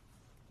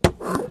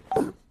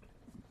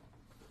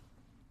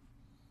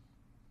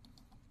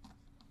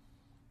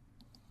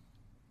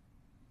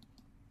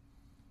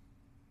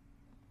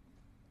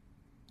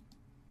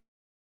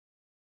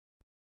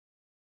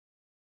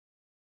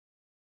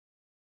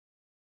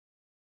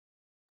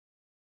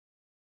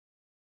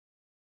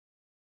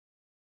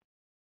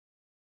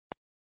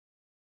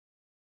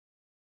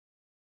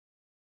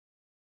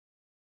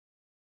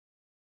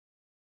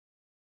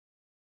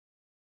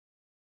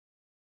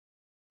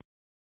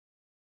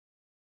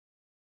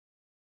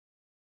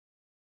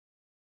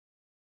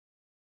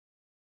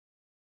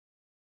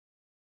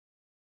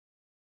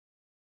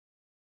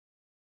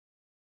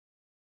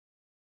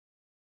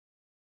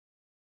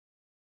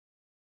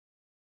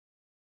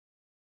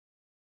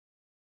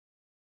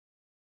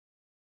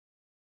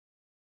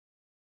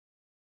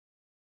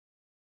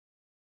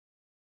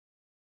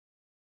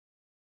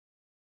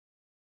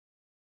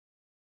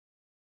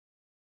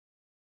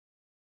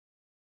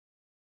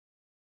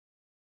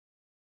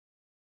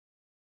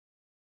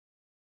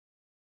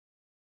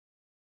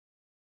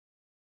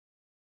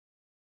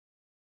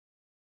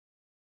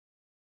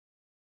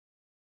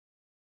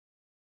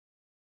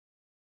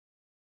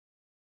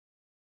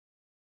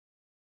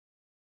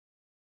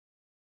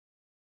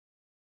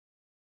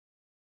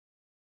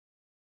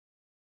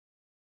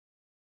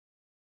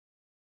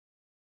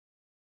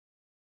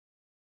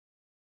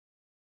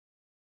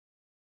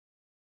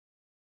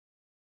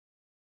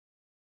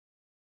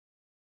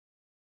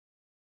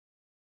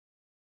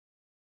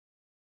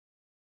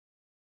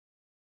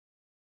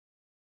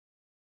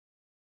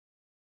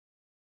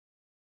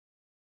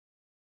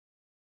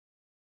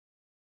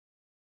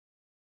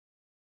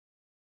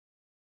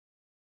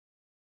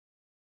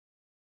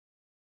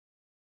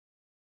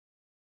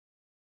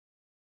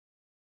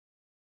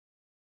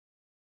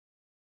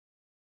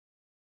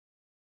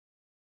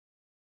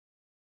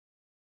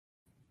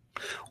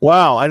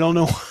 Wow, I don't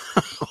know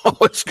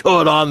what's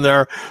going on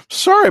there.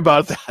 Sorry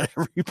about that,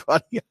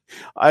 everybody.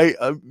 My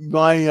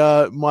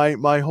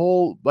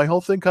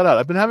whole thing cut out.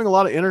 I've been having a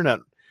lot of internet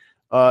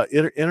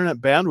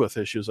bandwidth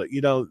issues. Like,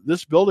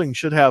 this building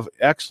should have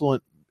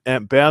excellent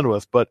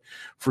bandwidth, but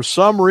for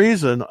some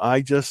reason,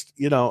 it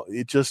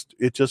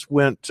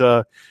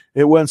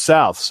went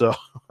south. So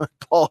I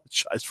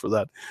apologize for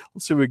that.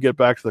 Let's see if we get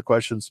back to the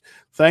questions.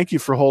 Thank you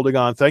for holding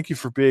on. Thank you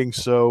for being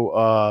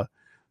so.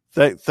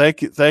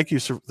 Thank you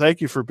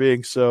for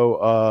being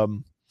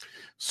so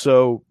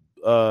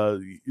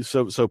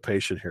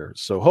patient here.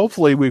 So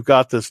hopefully we've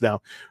got this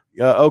now.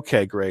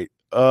 Okay, great.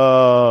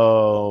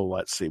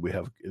 Let's see. We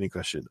have any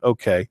question?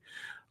 Okay.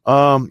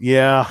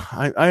 Yeah,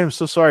 I am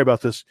so sorry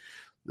about this.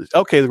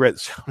 Okay, the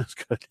sound is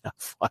good now.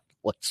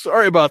 Finally,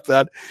 sorry about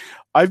that.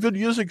 I've been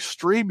using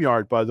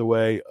StreamYard, by the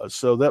way,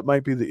 so that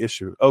might be the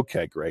issue.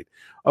 Okay, great.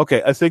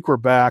 Okay, I think we're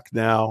back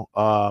now.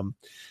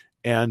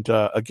 And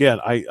again,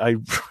 I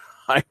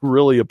I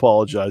really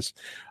apologize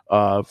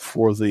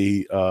for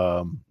the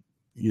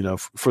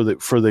for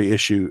the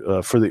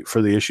issue for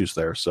the issues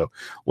there. So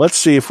let's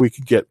see if we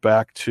can get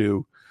back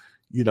to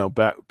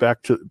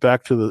back to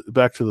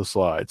the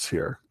slides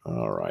here.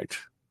 All right.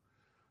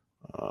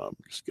 I'm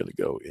just going to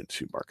go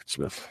into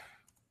MarketSmith.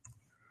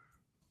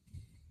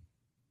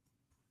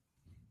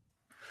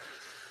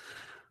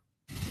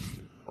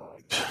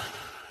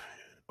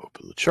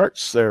 Open the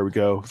charts. There we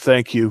go.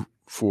 Thank you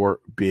for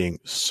being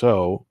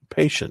so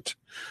patient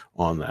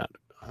on that.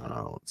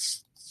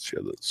 Let's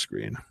share the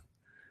screen.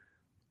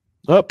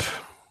 Up.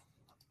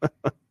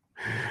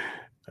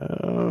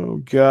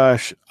 Oh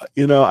gosh,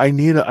 I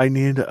need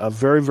a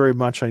very, very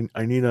much.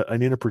 I need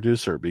a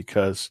producer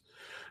because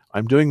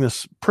I'm doing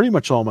this pretty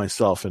much all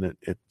myself, and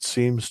it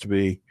seems to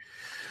be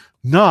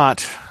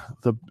not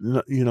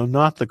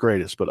not the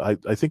greatest. But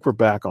I think we're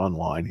back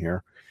online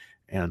here,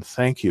 and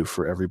thank you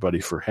for everybody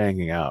for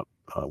hanging out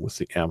with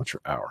the amateur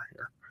hour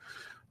here.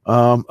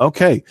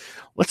 Okay,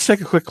 let's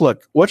take a quick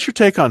look. What's your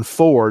take on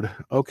Ford?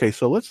 Okay,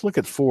 so let's look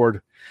at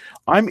Ford.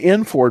 I'm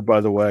in Ford, by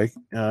the way.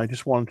 I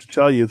just wanted to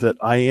tell you that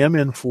I am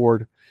in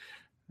Ford.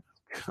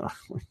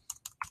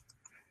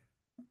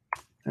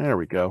 There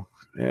we go.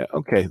 Yeah,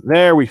 okay,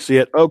 there we see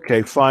it.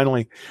 Okay,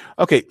 finally.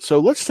 Okay, so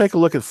let's take a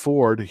look at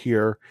Ford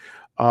here,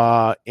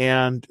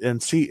 and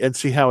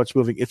see how it's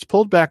moving. It's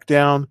pulled back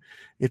down.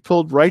 It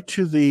pulled right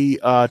to the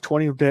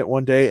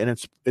 21 day, and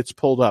it's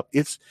pulled up.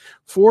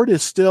 Ford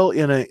is still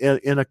in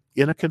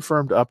a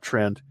confirmed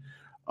uptrend.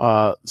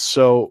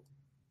 So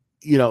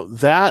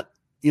that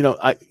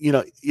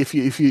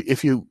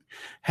if you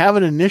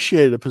haven't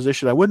initiated a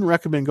position, I wouldn't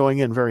recommend going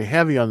in very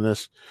heavy on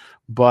this,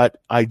 but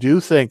I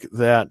do think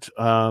that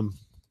oh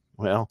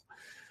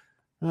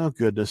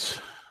goodness,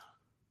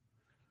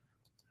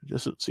 it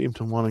doesn't seem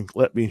to want to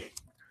let me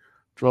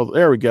draw.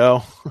 There we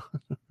go.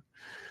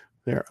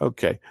 There.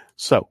 Okay.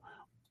 So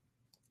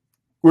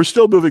we're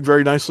still moving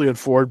very nicely in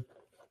Ford.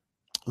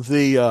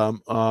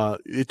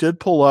 It did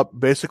pull up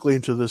basically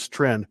into this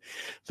trend.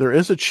 There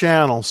is a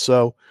channel,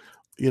 so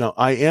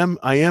I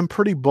am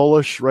pretty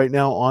bullish right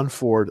now on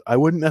Ford. I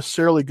wouldn't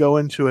necessarily go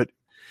into it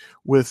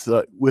with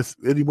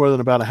any more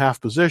than about a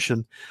half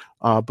position,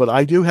 but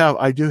I do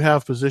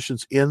have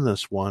positions in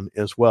this one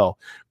as well.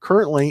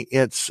 Currently,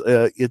 its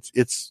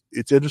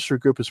industry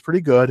group is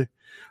pretty good.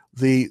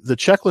 The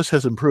checklist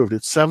has improved.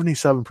 It's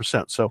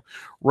 77%. So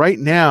right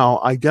now,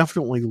 I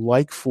definitely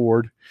like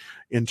Ford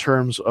in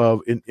terms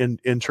of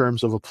in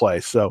terms of a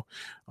play. So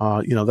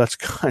that's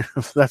kind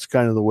of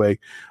the way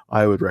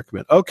I would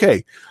recommend.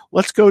 Okay,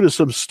 let's go to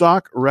some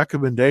stock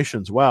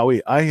recommendations. Wow,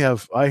 I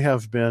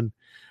have been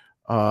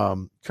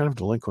kind of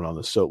delinquent on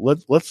this. So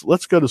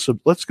let's go to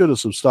some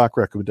stock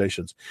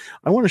recommendations.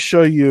 I want to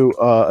show you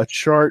a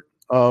chart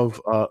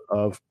of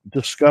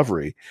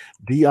Discovery,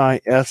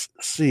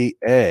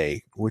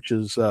 DISCA, which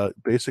is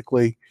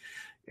basically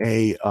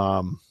a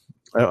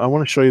I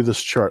want to show you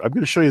this chart. I'm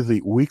going to show you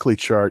the weekly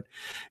chart,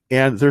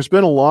 and there's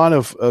been a lot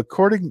of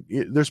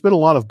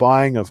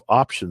buying of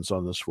options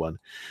on this one,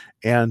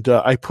 and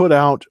I put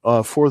out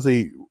for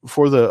the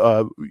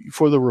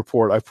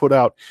report. I put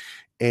out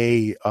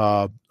a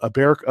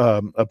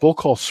bull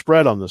call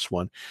spread on this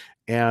one,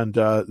 and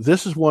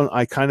this is one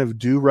I kind of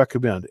do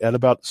recommend at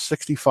about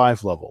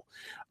 65 level,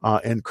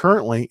 and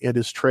currently it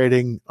is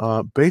trading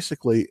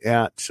basically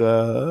at get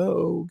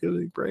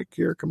a break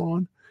here. Come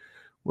on.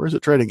 Where is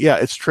it trading? Yeah,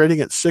 it's trading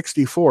at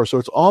 64, so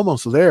it's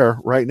almost there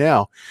right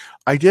now.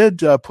 I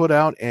did put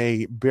out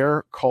a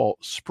bear call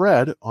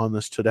spread on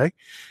this today,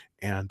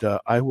 and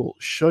I will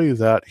show you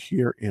that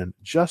here in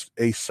just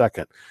a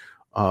second.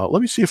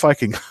 Let me see if I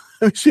can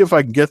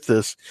get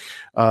this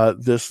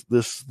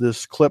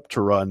this clip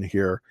to run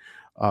here.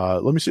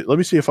 Let me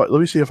see if I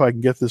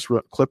can get this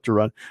clip to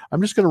run.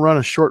 I'm just going to run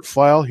a short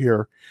file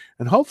here,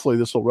 and hopefully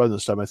this will run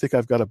this time. I think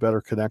I've got a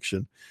better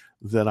connection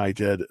than I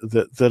did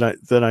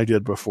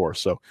before.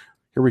 So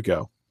here we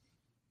go.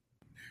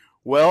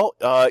 Well,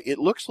 it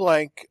looks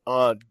like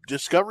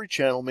Discovery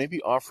Channel may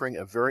be offering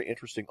a very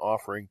interesting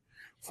offering,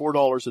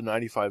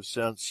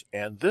 $4.95,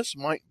 and this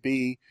might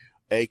be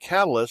a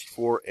catalyst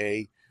for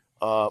a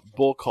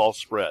bull call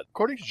spread.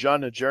 According to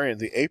John Najarian,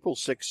 the April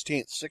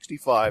 16th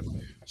 65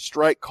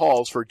 strike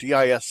calls for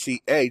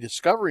DISCA,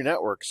 Discovery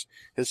Networks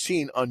has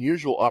seen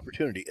unusual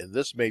opportunity, and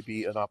this may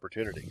be an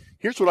opportunity.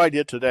 Here's what I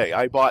did today.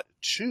 I bought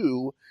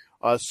two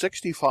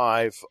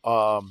 65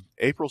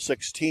 April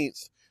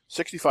 16th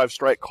 65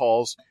 strike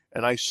calls,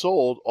 and I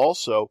sold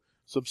also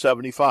some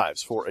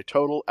 75s for a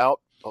total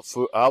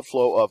outflow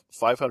of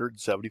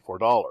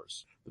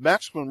 $574. The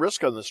maximum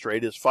risk on this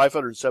trade is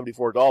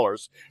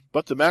 $574,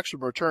 but the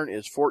maximum return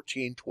is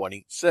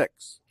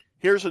 $14.26.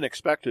 Here's an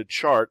expected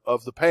chart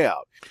of the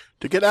payout.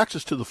 To get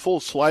access to the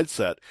full slide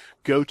set,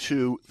 go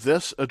to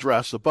this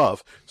address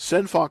above,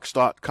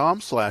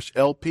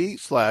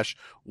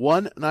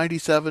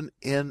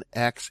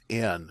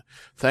 senfox.com/LP/197NXN.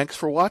 Thanks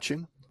for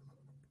watching.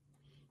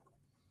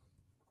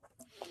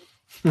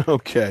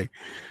 Okay.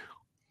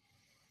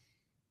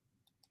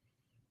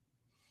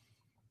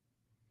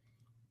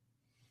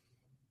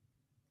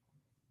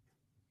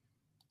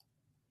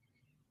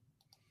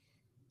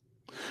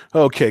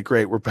 Okay,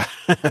 great. We're back.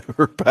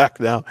 We're back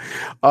now.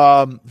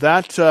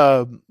 That's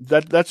a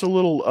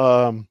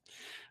little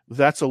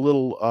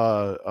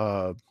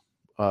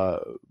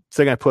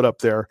thing I put up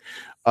there.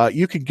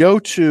 You can go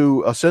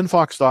to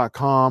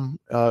sendfox.com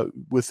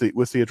with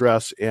the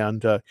address,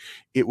 and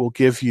it will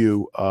give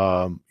you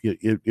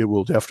it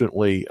will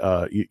definitely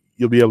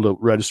you'll be able to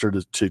register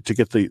to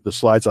get the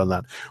slides on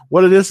that.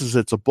 What it is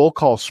it's a bull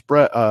call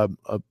spread a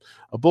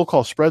bull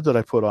call spread that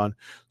I put on.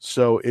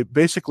 So it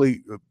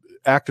basically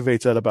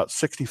activates at about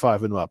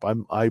 65 and up.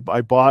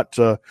 I bought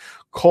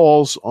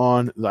calls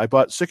on. I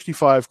bought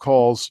 65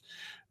 calls,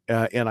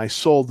 and I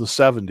sold the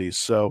 70s.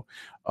 So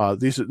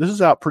this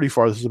is out pretty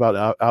far. This is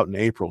about out in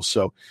April.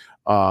 So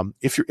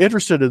if you're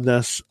interested in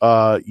this,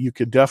 you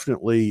can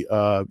definitely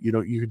you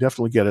can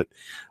definitely get it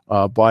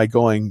by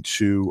going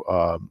to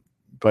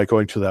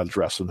that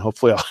address, and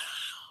hopefully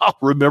I'll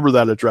remember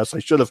that address. I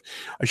should have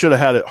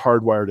had it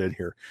hardwired in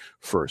here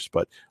first,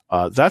 but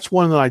that's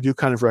one that I do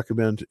kind of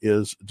recommend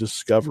is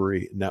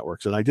Discovery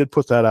Networks, and I did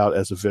put that out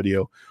as a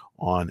video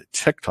on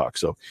TikTok.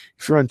 So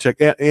if you're on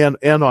TikTok and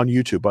on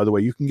YouTube, by the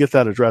way, you can get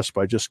that address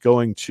by just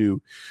going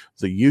to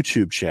the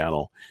YouTube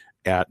channel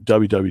at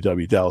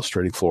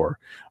www.DallasTradingFloor,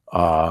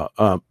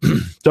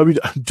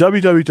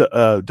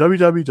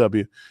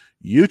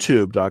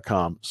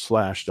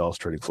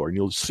 www.youtube.com/DallasTradingFloor, and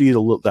you'll see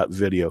that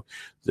video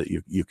that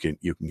you can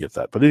get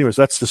that. But anyways,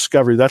 that's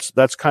Discovery.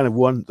 That's kind of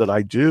one that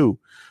I do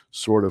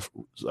sort of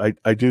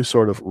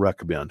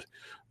recommend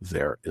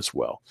there as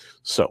well.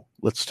 So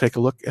let's take a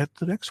look at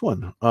the next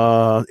one.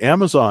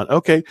 Amazon.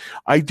 Okay,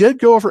 I did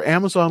go over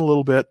Amazon a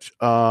little bit,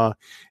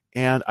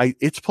 and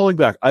it's pulling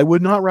back. I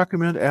would not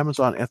recommend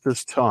Amazon at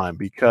this time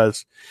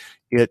because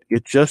it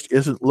just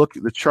isn't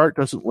the chart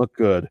doesn't look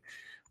good.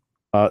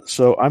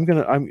 So I'm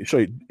gonna show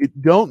you.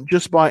 Don't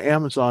just buy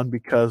Amazon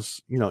because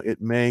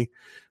it may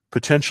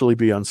potentially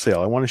be on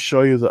sale. I want to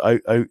show you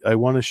I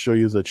want to show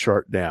you the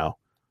chart now.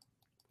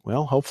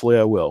 Well, hopefully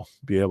I will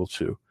be able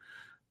to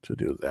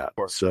do that.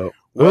 So,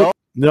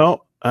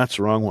 no, that's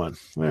the wrong one.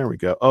 There we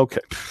go.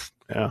 Okay.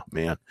 Yeah,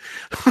 man.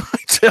 I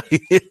tell you,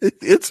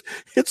 it's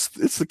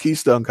the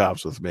Keystone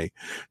Cops with me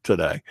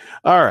today.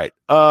 All right.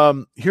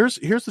 Here's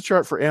the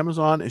chart for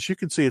Amazon. As you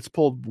can see, it's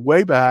pulled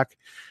way back,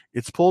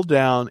 it's pulled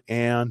down,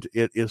 and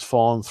it is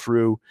fallen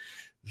through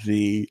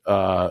the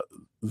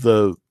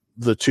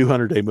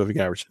 200-day moving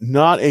average.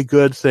 Not a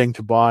good thing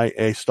to buy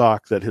a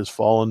stock that has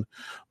fallen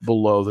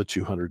below the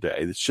 200-day.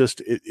 It's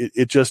just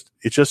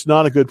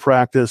not a good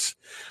practice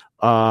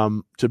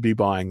to be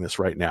buying this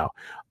right now.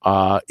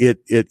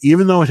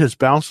 Even though it has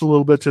bounced a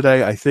little bit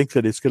today, I think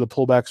that it's going to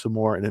pull back some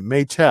more, and it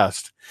may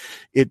test.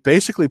 It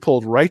basically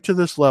pulled right to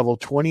this level,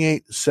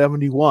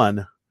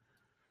 2871,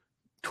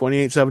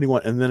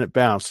 and then it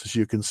bounced, as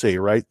you can see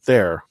right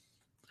there.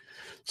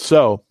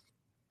 So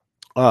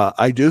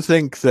I do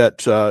think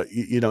that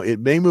it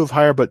may move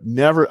higher, but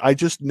never. I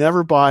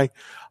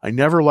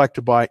never like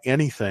to buy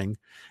anything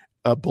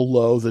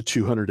below the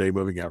 200-day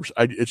moving average.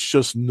 It's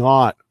just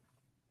not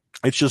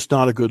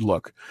a good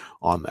look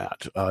on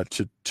that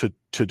to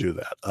do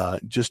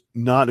that. Just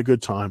not a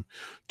good time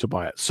to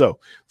buy it. So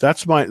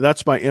that's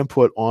my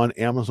input on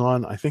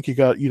Amazon. I think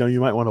you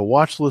might want to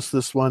watch list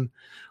this one,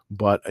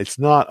 but it's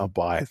not a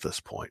buy at this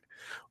point.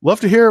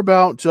 Love to hear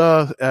about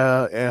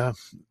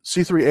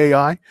C3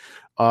 AI.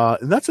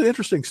 And that's an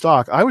interesting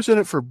stock. I was in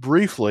it for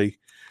briefly.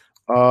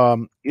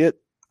 Because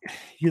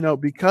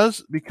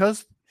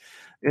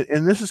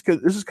and this is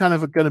kind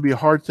of going to be a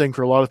hard thing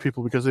for a lot of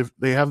people because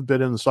they haven't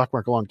been in the stock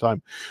market a long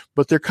time.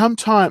 But there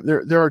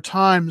are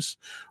times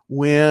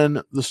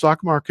when the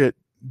stock market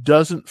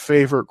doesn't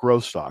favor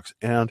growth stocks,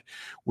 and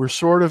we're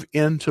sort of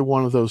into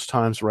one of those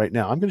times right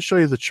now. I'm going to show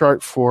you the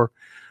chart for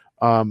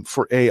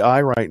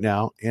AI right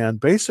now, and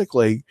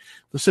basically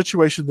the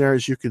situation there,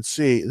 as you can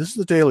see, this is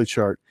the daily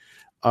chart.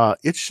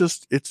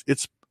 It's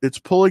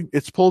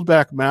pulled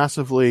back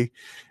massively,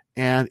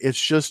 and it's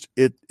just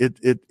it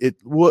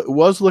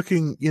was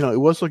looking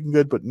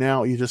good, but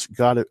now you just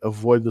got to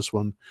avoid this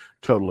one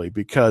totally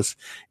because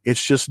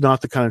it's just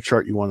not the kind of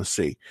chart you want to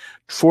see.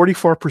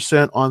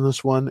 44% on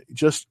this one,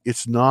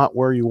 it's not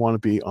where you want to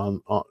be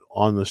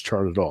on this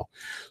chart at all.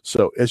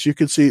 So as you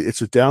can see,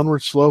 it's a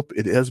downward slope.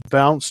 It has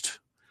bounced,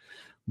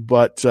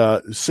 but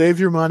save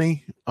your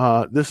money.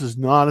 This is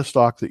not a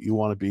stock that you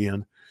want to be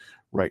in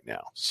right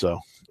now. So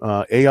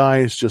AI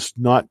is just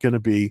not going to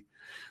be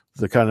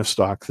the kind of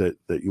stock that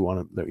you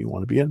want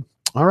to be in.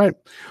 All right,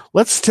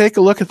 let's take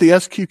a look at the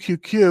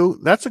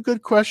SQQQ. That's a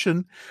good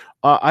question.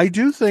 I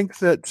do think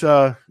that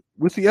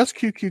with the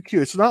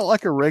SQQQ, it's not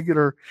like a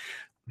regular.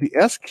 The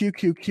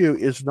SQQQ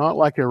is not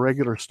like a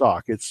regular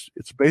stock. It's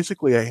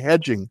basically a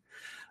hedging.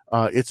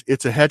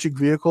 It's a hedging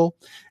vehicle,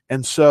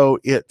 and so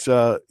it's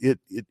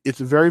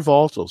very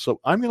volatile. So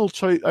I'm going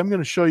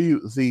to show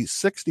you the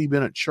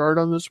 60-minute chart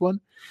on this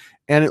one.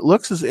 And it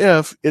looks as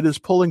if it is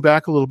pulling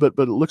back a little bit,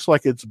 but it looks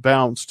like it's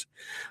bounced.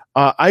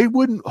 I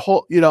wouldn't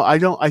hold,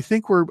 I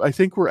think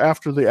we're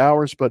after the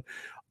hours, but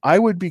I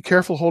would be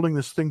careful holding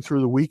this thing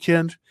through the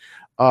weekend.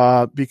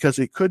 because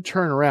it could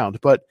turn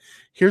around. But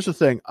here's the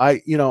thing: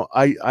 I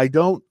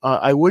don't,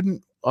 I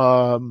wouldn't.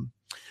 I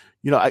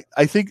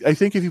think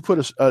if you put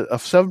a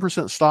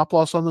 7% stop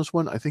loss on this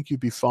one, I think you'd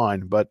be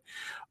fine. But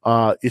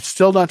it's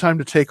still not time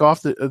to take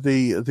off the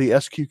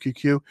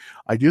SQQQ.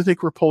 I do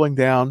think we're pulling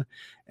down,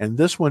 and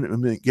this one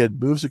again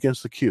moves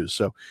against the Qs.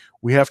 So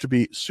we have to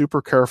be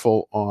super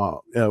careful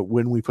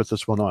when we put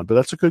this one on. But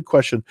that's a good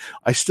question.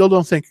 I still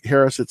don't think,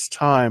 Harris, it's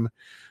time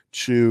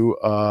to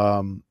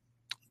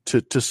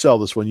sell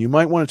this one. You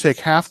might want to take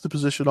half the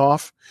position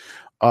off.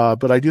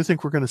 But I do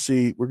think we're going to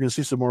see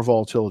some more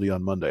volatility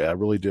on Monday. I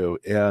really do,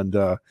 and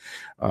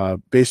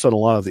based on a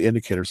lot of the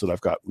indicators that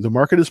I've got, the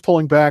market is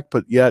pulling back,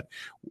 but yet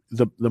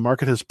the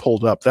market has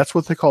pulled up. That's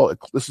what they call it.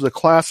 This is a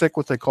classic,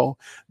 what they call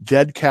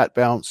dead cat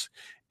bounce,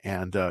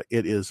 and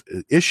it is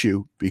an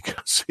issue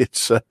because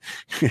it's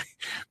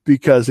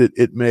because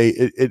it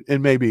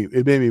may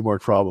be more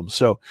problems.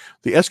 So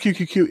the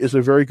SQQQ is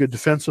a very good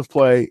defensive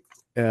play.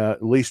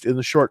 At least in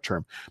the short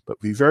term, but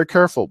be very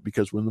careful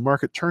because when the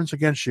market turns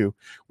against you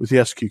with the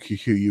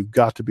SQQQ, you've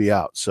got to be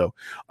out. So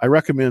I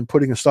recommend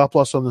putting a stop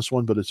loss on this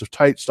one, but it's a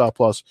tight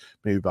stop loss,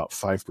 maybe about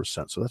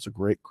 5%. So that's a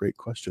great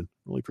question.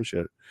 Really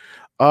appreciate it.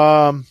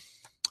 How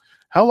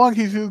long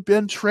have you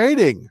been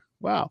trading?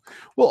 Wow.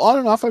 Well, on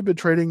and off, I've been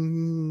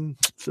trading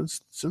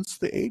since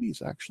the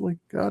 80s, actually.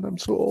 God, I'm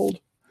so old.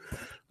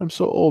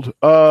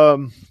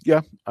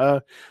 Yeah.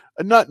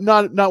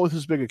 Not with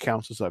as big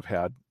accounts as I've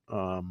had.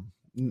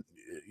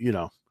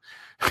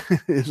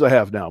 As I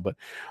have now, but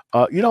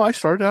I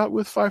started out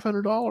with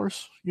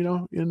 $500, in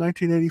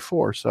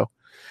 1984. So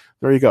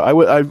there you go.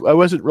 I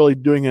wasn't really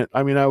doing it.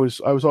 I mean, I was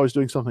always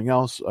doing something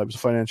else. I was a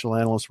financial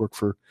analyst, worked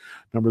for a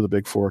number of the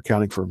big four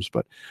accounting firms,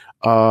 but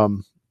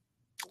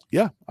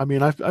yeah, I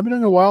mean, I've been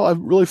doing it a while. I've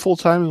really full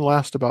time in the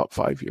last about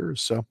 5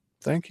 years. So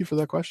thank you for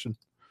that question.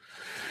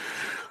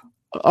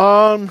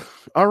 All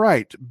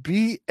right,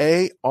 BARC.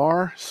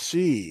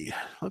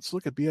 Let's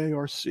look at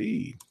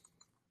BARC.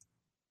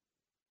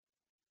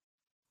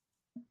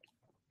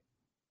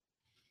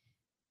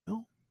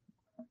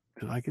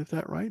 Did I get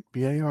that right?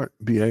 BARC.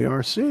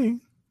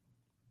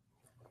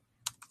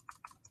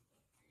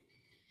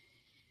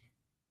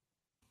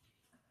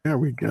 There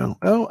we go.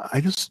 Oh,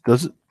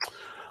 doesn't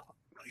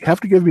have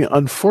to give me,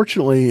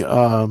 unfortunately,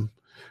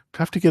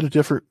 have to get a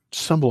different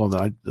symbol on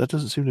that. That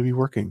doesn't seem to be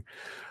working.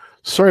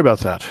 Sorry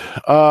about that.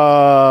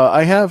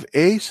 I have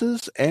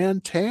aces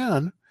and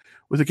tan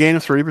with a gain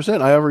of 30%.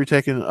 I have already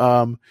taken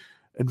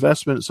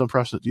investment at some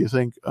precedent. Do you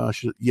think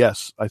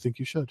yes, I think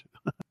you should.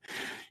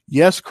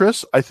 Yes,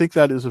 Chris, I think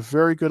that is a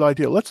very good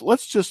idea.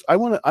 Let's just I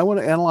want to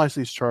analyze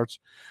these charts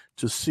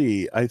to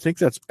see. I think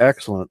that's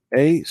excellent.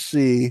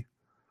 ACES.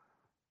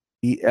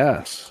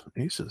 ACES.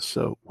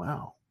 So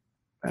wow.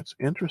 That's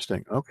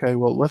interesting. Okay,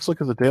 well, let's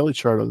look at the daily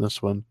chart on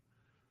this one.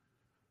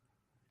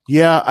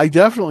 Yeah, I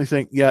definitely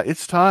think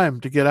it's time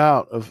to get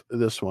out of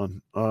this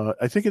one.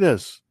 I think it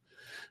is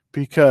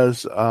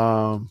because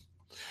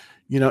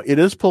it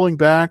is pulling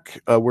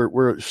back.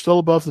 We're still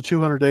above the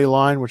 200-day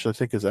line, which I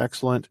think is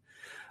excellent.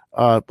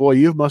 Boy,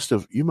 you must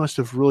have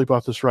really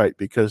bought this right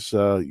because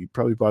you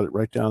probably bought it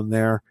right down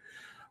there.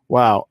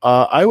 Wow.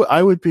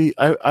 I would be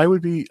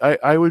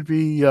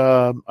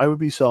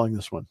selling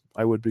this one.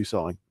 I would be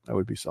selling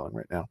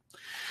right now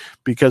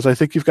because I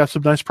think you've got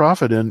some nice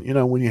profit. And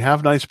when you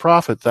have nice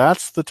profit,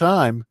 that's the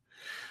time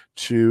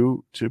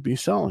to be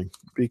selling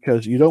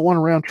because you don't want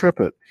to round trip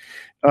it.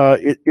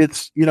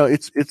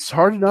 It's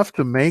hard enough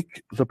to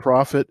make the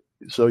profit,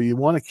 so you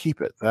want to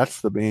keep it.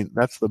 That's the main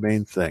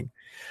thing.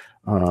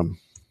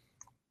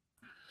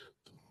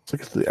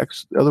 Look at the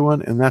other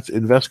one, and that's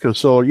Invesco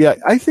Solar. Yeah,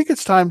 I think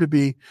it's time to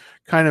be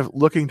kind of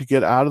looking to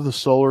get out of the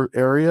solar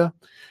area,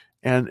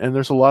 and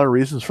there's a lot of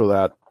reasons for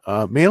that.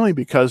 Mainly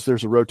because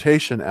there's a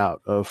rotation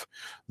out of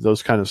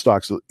those kind of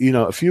stocks.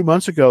 A few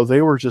months ago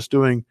they were just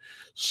doing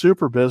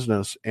super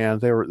business, and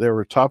they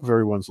were top of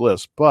everyone's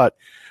list. But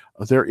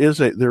there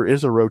is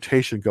a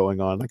rotation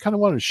going on. I kind of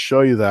wanted to show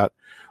you that,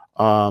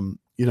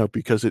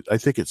 because I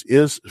think it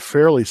is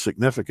fairly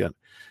significant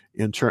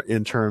in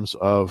terms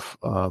of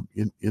that.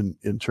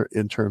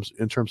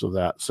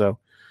 So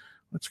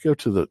let's go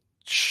to the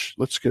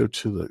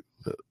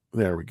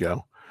there we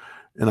go.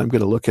 And I'm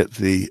going to look at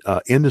the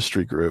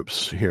industry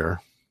groups here.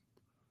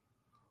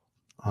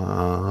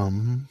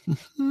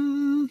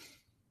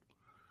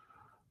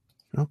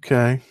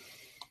 Okay.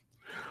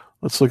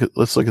 Let's look at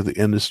the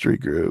industry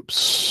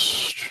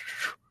groups.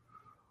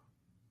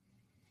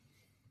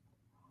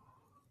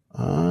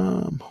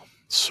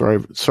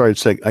 Sorry to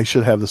say, I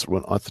should have this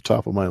one at the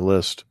top of my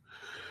list,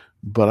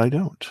 but I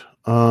don't.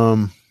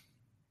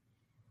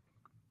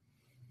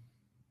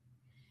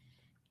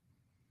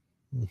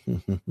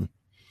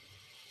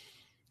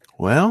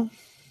 Well,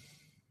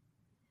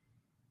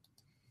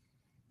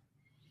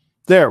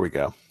 there we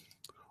go.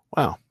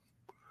 Wow.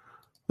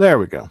 There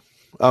we go.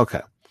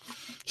 Okay.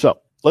 So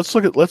let's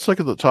look at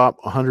the top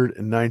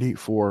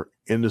 194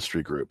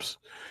 industry groups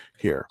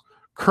here.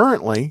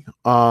 Currently,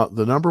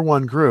 the number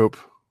one group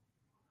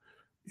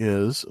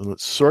is, and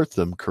let's sort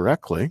them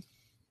correctly.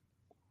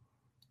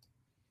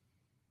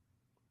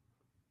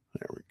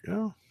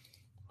 go.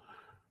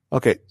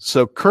 Okay,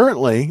 so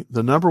currently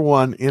the number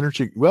one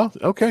energy, well,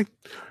 okay,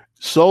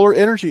 solar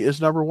energy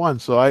is number one.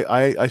 So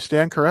I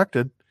stand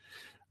corrected.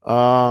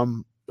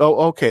 Oh,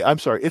 okay. I'm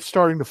sorry. It's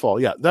starting to fall.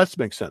 Yeah, that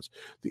makes sense.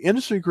 The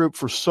industry group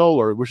for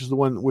solar, which is the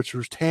one which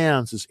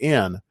TANS is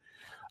in,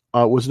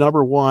 was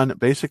number one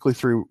basically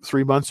through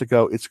 3 months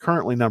ago. It's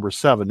currently number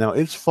 7. Now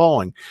it's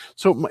falling.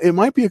 So it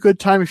might be a good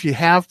time if you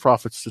have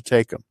profits to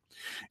take them.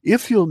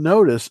 If you'll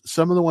notice,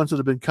 some of the ones that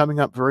have been coming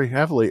up very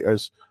heavily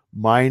as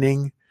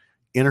mining,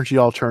 energy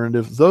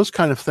alternative, those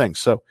kind of things.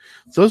 So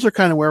those are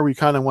kind of where we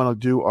kind of want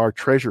to do our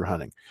treasure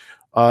hunting.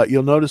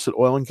 You'll notice that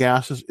oil and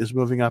gas is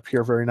moving up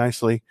here very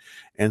nicely,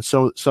 and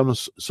so some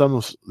of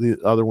the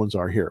other ones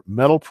are here.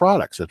 Metal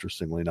products,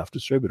 interestingly enough,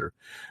 distributor,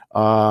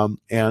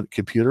 and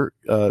computer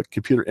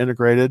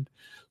integrated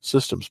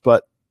systems.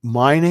 But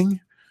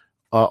mining,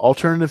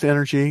 alternative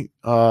energy,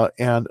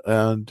 and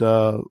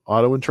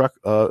auto and truck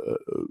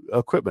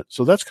equipment.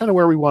 So that's kind of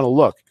where we want to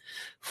look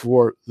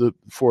for them.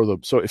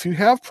 So if you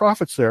have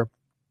profits there,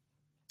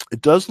 it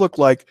does look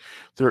like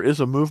there is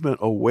a movement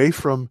away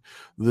from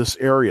this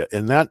area,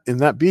 and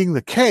that being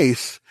the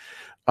case,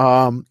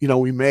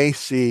 we may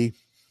see,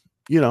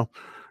 you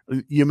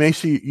may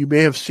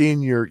have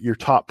seen your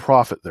top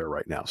profit there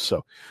right now.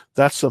 So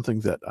that's something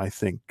that I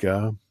think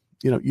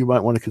you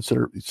might want to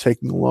consider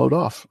taking a load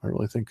off. I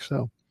really think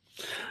so.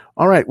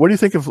 All right, what do you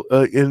think of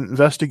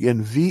investing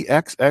in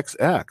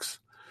VXXX?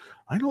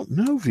 I don't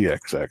know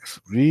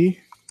VXX.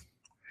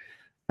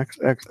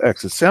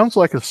 VXXX. It sounds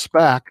like a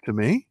SPAC to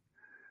me.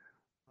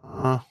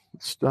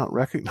 It's not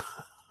recognized.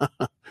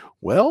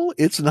 Well,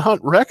 it's not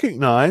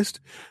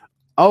recognized.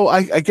 Oh,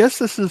 I guess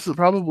this is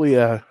probably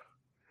an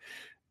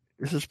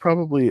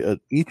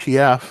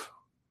ETF.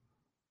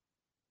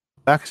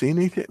 Vaccine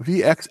ETF,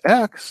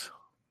 VXX.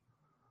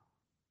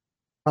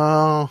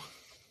 Oh,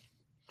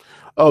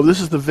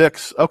 this is the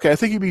VIX. Okay, I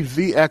think you mean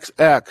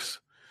VXX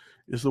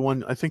is the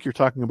one I think you're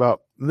talking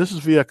about. And this is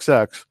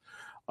VXX.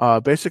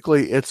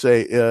 Basically, it's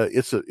a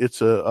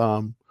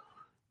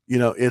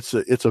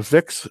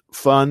VIX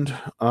fund.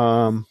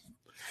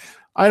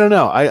 I don't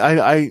know.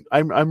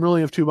 I'm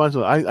really of 2 minds.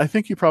 I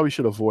think you probably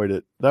should avoid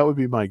it. That would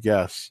be my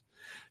guess,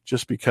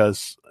 just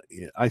because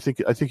I think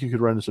you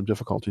could run into some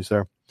difficulties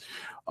there.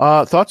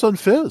 Thoughts on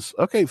Fizz?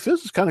 Okay,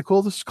 Fizz is kind of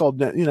cool. This is called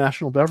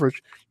National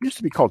Beverage. It used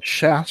to be called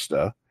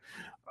Shasta,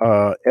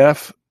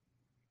 FIZZ,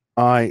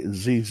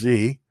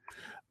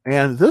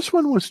 and this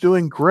one was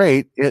doing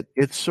great.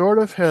 It sort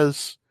of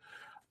has,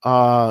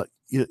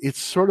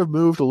 it's sort of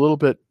moved a little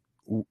bit.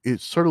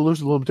 It sort of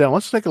loses a little bit down.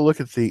 Let's take a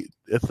look at the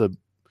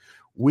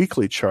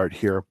weekly chart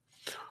here.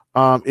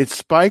 It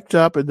spiked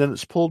up and then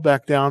it's pulled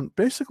back down.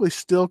 Basically,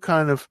 still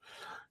kind of,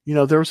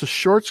 there was a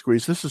short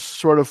squeeze. This is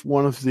sort of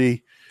one of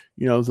the,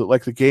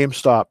 like the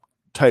GameStop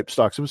type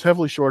stocks. It was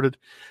heavily shorted,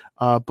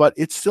 but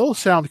it's still a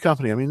sound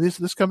company. I mean,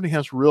 this company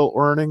has real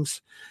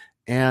earnings,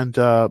 and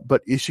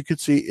but as you can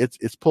see,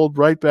 it's pulled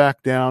right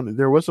back down.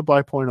 There was a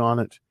buy point on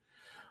it.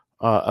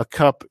 A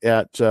cup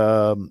at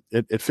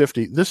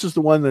 50. This is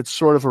the one that's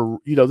sort of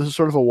this is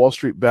sort of a Wall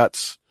Street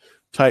bets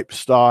type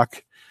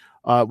stock.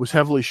 Was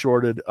heavily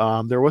shorted.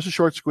 There was a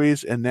short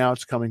squeeze, and now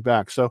it's coming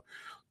back. So,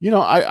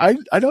 I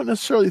don't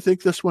necessarily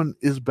think this one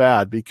is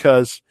bad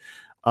because,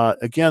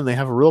 again, they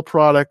have a real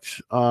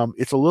product.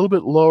 It's a little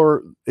bit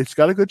lower. It's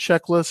got a good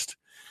checklist,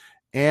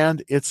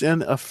 and it's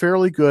in a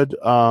fairly good.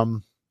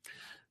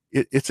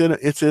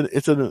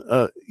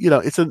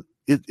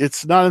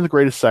 It's not in the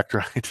greatest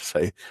sector, I hate to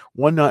say.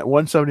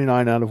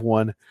 179 out of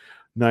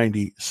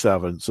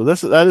 197. So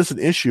that is an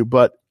issue,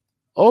 but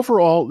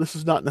overall, this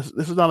is not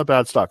a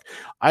bad stock.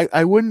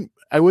 I wouldn't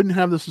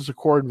have this as a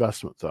core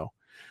investment though.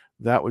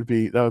 That would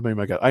be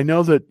my guess. I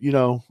know that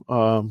the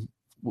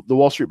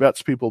Wall Street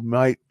bets people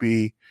might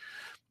be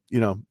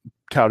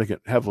touting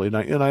it heavily,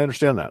 and I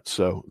understand that.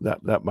 So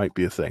that might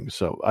be a thing.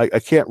 So I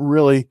can't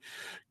really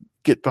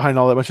get behind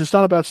all that much. It's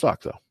not a bad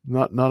stock though.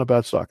 Not a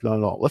bad stock, not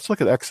at all. Let's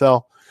look at XL.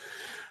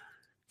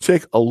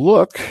 Take a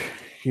look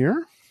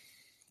here.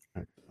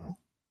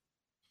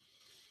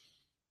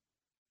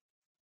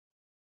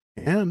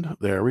 And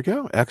there we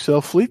go.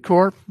 XL Fleet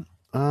Corp.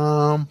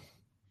 Okay,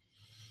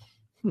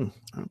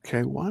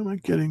 why am I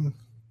getting...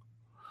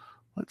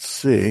 Let's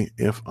see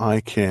if I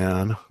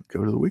can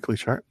go to the weekly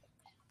chart.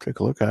 Take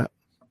a look at it.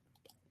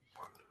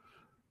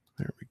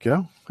 There we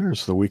go.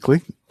 There's the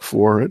weekly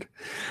for it.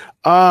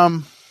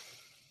 Don't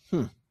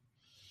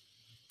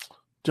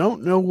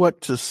know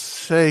what to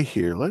say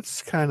here.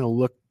 Let's kind of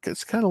look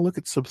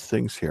at some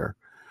things here.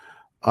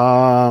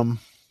 On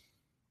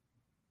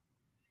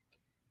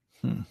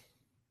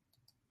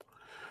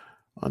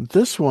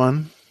this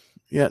one,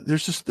 yeah,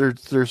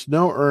 there's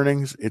no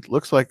earnings. It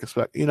looks like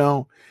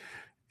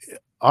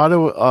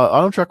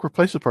auto truck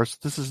replacement parts.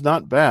 This is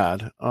not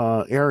bad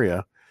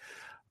area.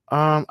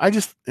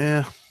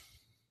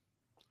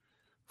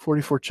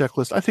 44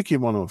 checklist. I think you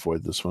want to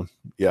avoid this one.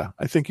 Yeah,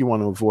 I think you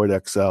want to avoid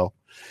XL.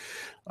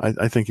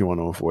 I think you want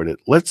to avoid it.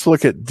 Let's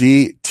look at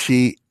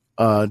DTIL.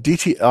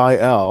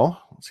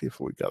 Let's see if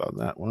we got on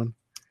that one.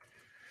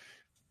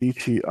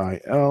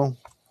 DTIL.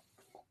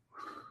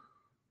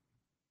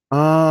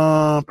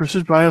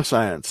 Precision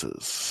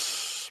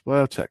Biosciences,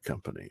 biotech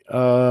company.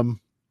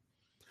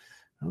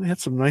 We had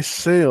some nice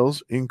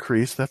sales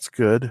increase. That's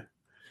good. A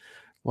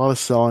lot of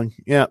selling.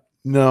 Yeah.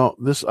 No,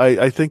 this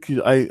I think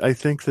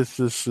that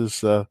this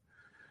is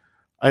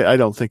I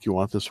don't think you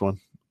want this one.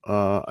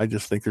 I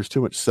just think there's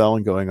too much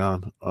selling going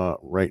on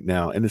right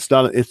now, and it's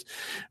not. It's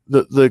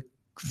the the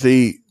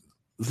the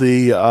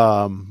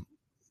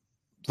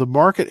the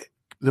market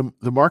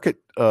the market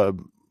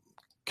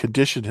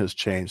condition has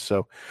changed.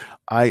 So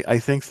I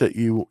think that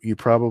you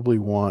probably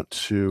want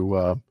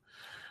to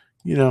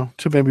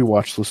to maybe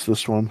watch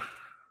this one.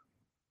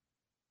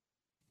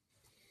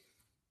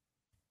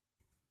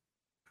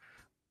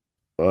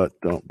 But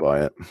don't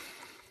buy it.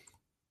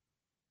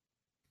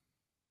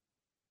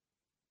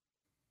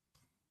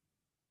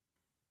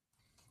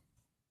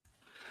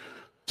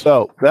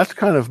 So that's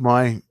kind of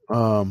my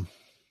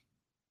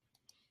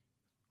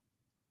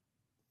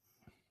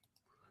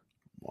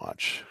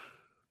watch.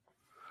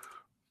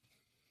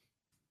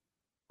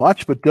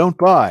 Watch, but don't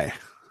buy.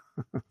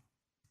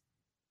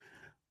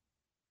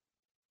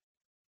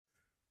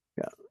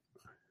 Yeah,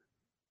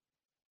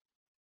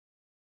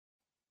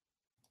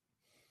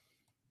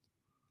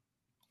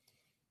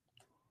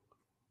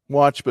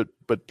 watch, but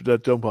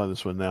don't buy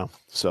this one now.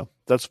 So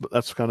that's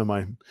kind of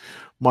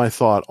my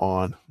thought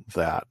on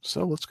that.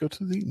 So let's go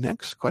to the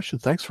next question.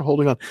 Thanks for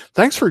holding on.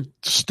 Thanks for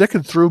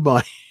sticking through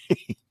my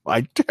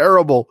my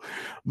terrible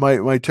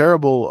my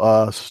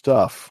terrible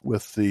stuff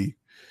with the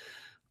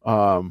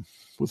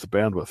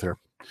bandwidth here.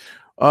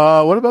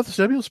 What about the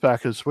stimulus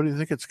package? What do you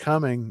think it's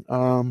coming?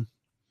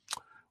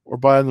 Or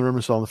buying the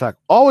rumor, selling the fact.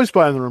 Always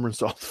buying the rumor and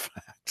selling the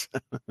fact.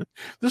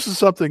 This is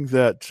something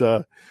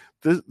that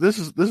this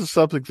is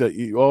something that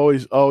you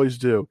always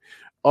do.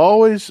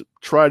 Always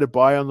try to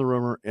buy on the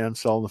rumor and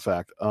sell on the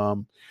fact.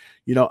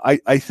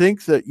 I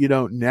think that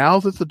now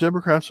that the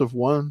Democrats have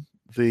won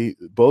the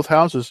both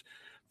houses,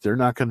 they're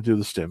not going to do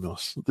the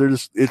stimulus. They're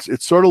just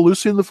it's sort of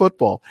loosening the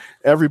football.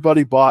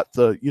 Everybody bought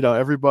the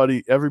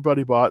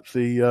everybody bought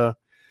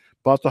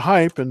the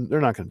hype, and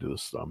they're not going to do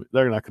this.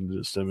 They're not going to do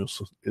the stimulus.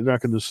 They're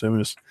not going to do the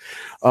stimulus.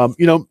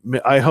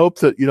 I hope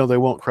that they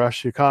won't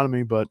crash the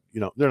economy, but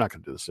they're not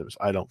going to do the stimulus.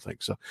 I don't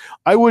think so.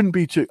 I wouldn't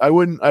be too. I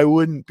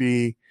wouldn't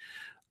be.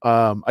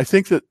 I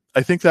think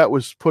that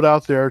was put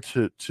out there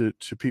to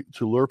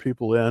lure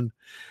people in.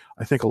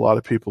 I think a lot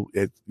of people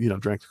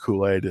drank the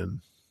Kool-Aid, and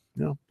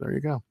there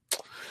you go.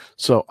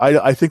 So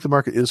I think the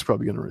market is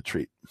probably going to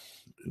retreat,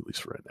 at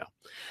least for right now.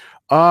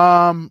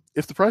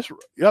 If the price,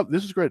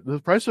 this is great. The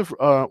price of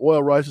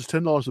oil rises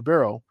 $10 a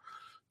barrel,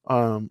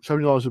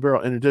 $70 a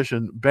barrel. In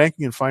addition,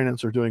 banking and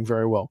finance are doing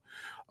very well.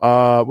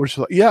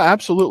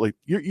 Absolutely.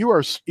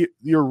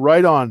 You're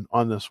right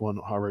on this one,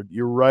 Harvard.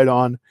 You're right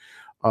on.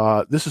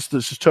 This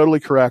is totally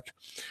correct.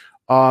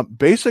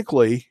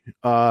 Basically,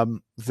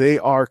 they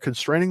are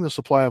constraining the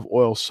supply of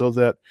oil so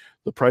that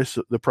the price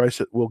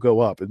will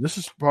go up. And this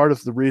is part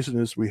of the reason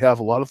is we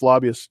have a lot of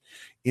lobbyists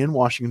in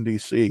Washington,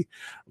 D.C.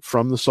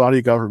 from the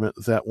Saudi government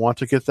that want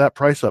to get that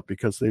price up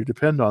because they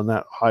depend on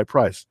that high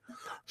price.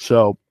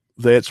 So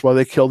that's why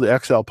they killed the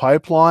XL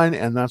pipeline,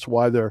 and that's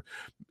why they're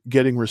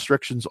getting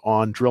restrictions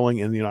on drilling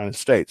in the United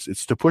States.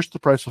 It's to push the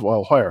price of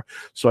oil higher.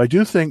 So I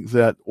do think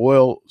that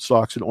oil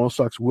stocks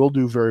will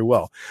do very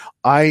well.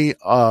 I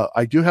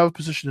do have a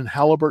position in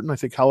Halliburton. I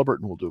think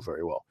Halliburton will do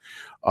very well.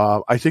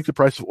 I think the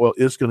price of oil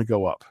is going to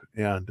go up,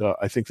 and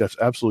I think that's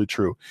absolutely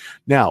true.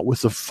 Now,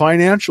 with the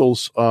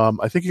financials,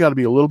 I think you got to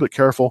be a little bit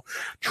careful.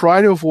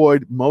 Try to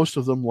avoid most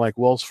of them, like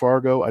Wells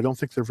Fargo. I don't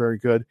think they're very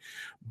good,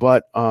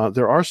 but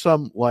there are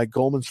some like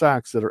Goldman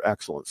Sachs that are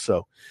excellent.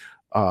 So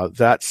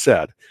that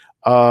said,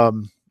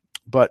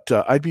 but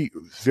I'd be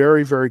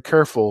very, very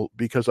careful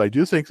because I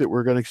do think that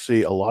we're going to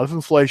see a lot of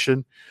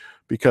inflation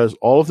because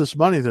all of this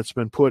money that's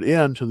been put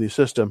into the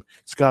system,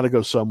 it's got to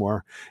go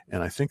somewhere.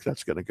 And I think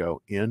that's going to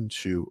go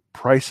into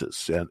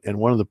prices. And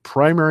one of the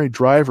primary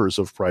drivers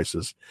of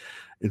prices,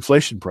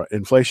 inflation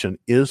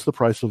is the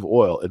price of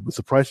oil. And with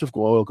the price of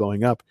oil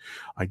going up,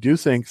 I do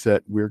think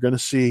that we're going to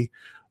see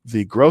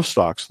the growth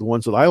stocks, the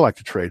ones that I like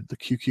to trade, the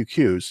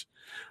QQQs,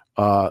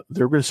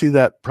 they're going to see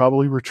that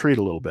probably retreat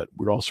a little bit.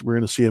 We're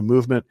going to see a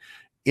movement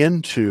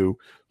into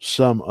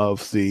some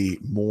of the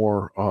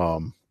more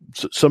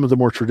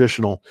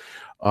traditional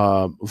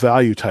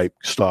value type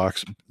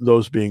stocks,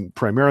 those being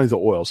primarily the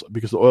oils,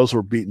 because the oils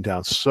were beaten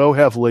down so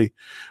heavily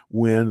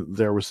when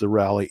there was the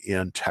rally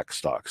in tech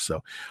stocks.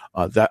 So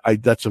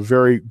that's a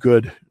very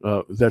good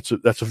that's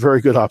a very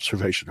good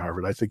observation,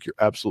 Harvard. I think you're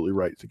absolutely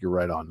right. I think you're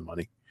right on the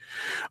money.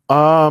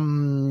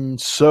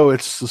 So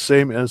it's the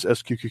same as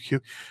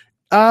SQQQ.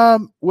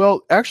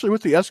 Well, actually,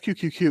 what the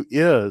SQQQ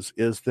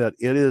is that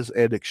it is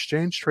an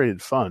exchange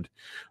traded fund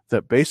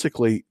that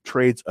basically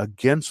trades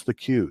against the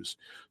Qs.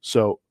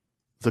 So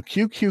the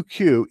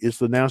QQQ is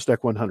the Nasdaq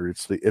 100.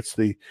 It's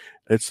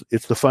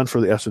the fund for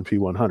the S&P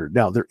 100.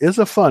 Now there is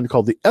a fund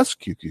called the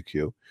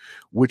SQQQ,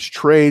 which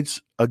trades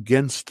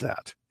against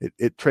that.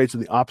 It trades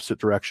in the opposite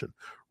direction.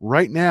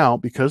 Right now,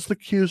 because the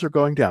Qs are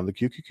going down, the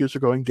QQQs are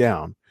going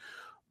down.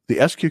 the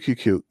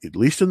SQQQ, at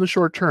least in the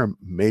short term,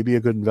 may be a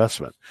good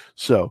investment.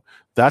 So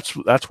that's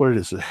what it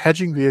is, a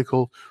hedging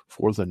vehicle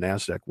for the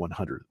NASDAQ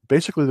 100,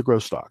 basically the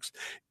growth stocks.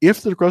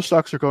 If the growth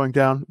stocks are going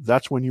down,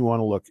 that's when you want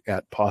to look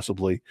at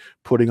possibly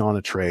putting on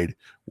a trade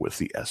with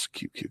the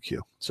SQQQ.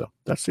 So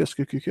that's the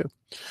SQQQ.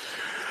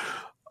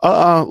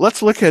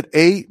 Let's look at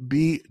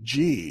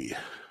ABG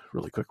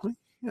really quickly.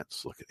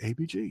 Let's look at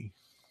ABG.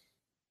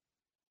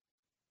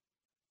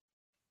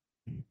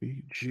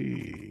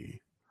 ABG.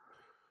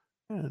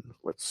 And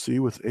let's see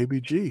with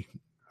ABG.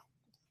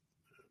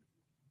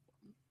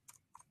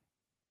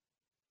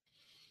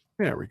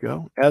 There we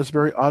go.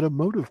 Asbury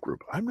Automotive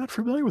Group. I'm not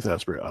familiar with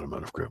Asbury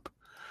Automotive Group,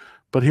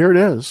 but here it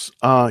is.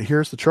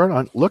 Here's the chart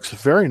on. Looks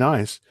very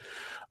nice.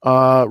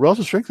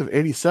 Relative strength of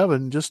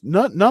 87. Just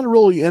not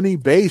really any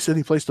base,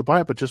 any place to buy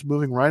it, but just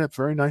moving right up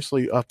very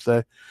nicely up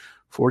the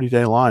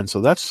 40-day line.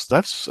 So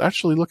that's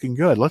actually looking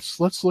good. Let's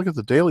look at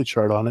the daily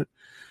chart on it.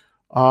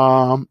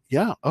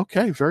 Yeah,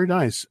 okay, very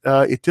nice.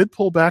 It did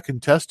pull back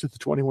and tested the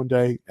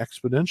 21-day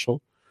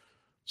exponential.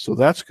 So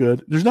that's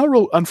good.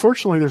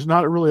 Unfortunately, there's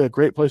not really a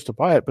great place to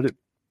buy it, but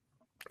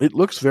it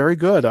looks very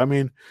good. I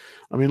mean,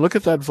 look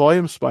at that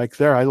volume spike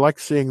there. I like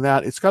seeing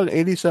that. It's got an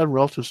 87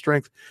 relative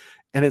strength,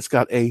 and it's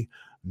got a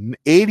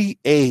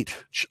 88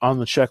 on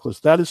the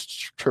checklist. That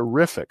is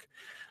terrific.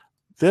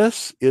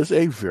 This is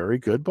a very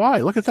good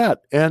buy. Look at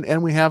that.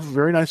 And we have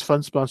very nice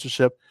fund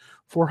sponsorship,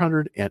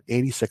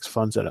 486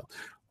 funds in it.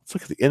 Let's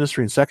look at the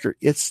industry and sector.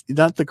 It's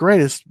not the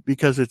greatest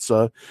because it's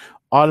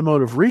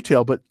automotive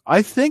retail, but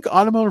I think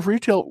automotive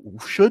retail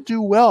should do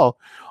well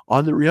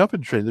on the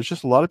reopen trend. There's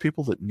just a lot of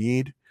people that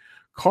need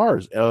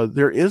cars.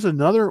 There is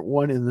another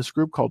one in this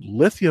group called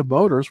Lithia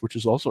Motors, which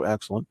is also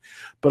excellent.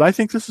 But I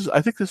think this is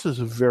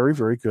a very,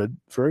 very good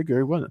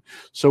one.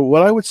 So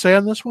what I would say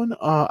on this one,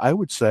 I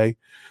would say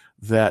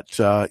that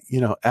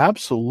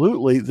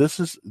absolutely this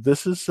is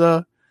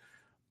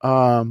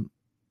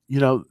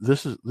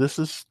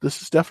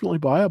definitely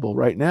buyable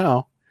right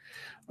now.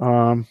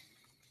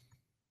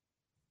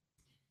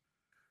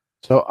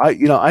 So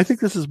I think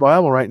this is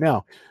viable right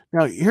now.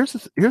 Now here's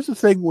the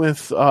thing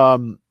with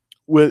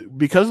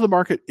because the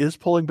market is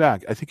pulling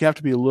back, I think you have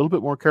to be a little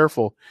bit more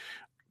careful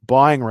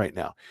buying right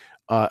now.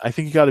 I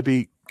think you got to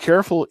be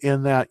careful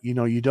in that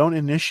you don't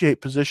initiate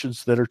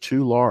positions that are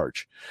too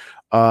large.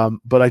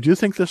 But I do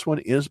think this one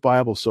is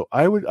viable. So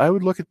I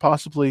would look at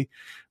possibly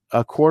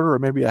a quarter or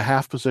maybe a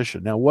half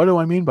position. Now, what do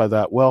I mean by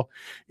that? Well,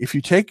 if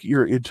you take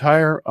your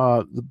entire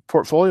the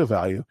portfolio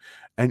value,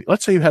 and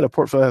let's say you had a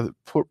portfolio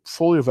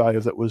value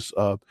that was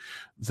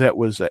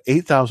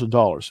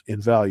 $8,000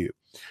 in value,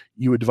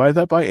 you would divide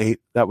that by 8.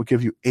 That would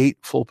give you 8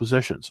 full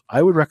positions.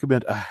 I would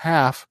recommend a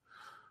half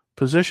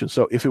position.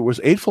 So if it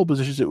was 8 full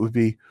positions, it would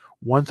be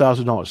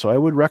 $1,000. So I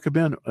would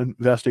recommend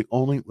investing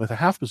only with a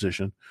half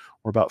position,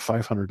 or about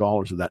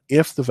 $500 in that,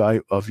 if the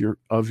value of your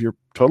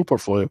total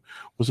portfolio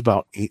was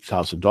about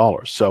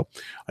 $8,000. So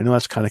I know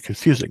that's kind of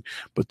confusing,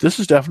 but this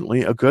is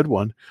definitely a good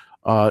one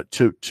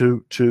to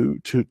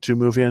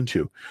move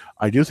into.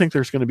 I do think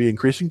there's going to be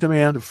increasing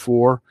demand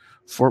for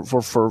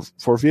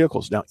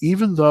vehicles. Now,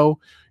 even though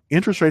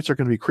interest rates are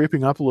going to be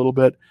creeping up a little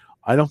bit,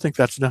 I don't think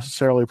that's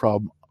necessarily a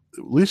problem.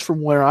 At least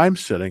from where I'm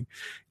sitting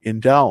in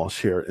Dallas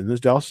here,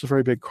 and Dallas is a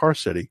very big car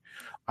city,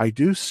 I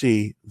do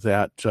see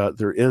that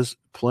there is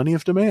plenty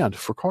of demand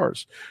for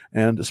cars,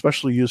 and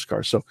especially used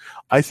cars. So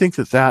I think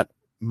that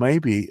may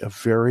be a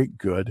very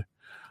good,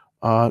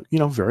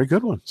 very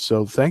good one.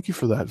 So thank you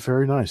for that.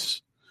 Very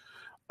nice.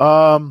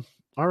 All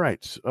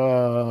right.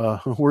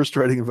 Worst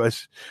trading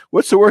advice.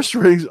 What's the worst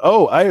trading?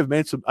 Oh, I have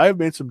made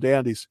some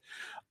dandies.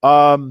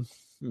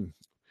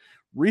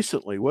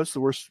 Recently, what's the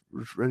worst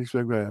trading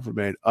segment I ever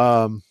made?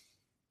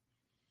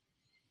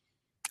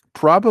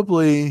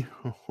 Probably.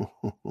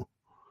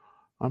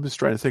 I'm just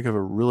trying to think of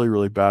a really,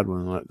 really bad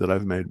one that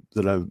I've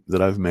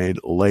made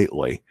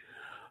lately.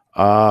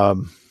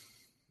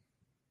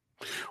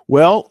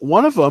 Well,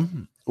 one of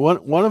them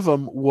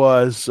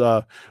was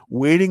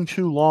waiting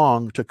too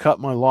long to cut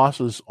my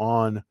losses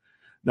on.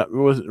 No, it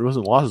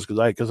wasn't losses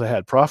because I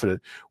had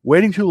profited.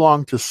 Waiting too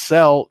long to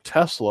sell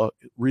Tesla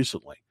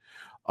recently.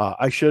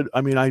 I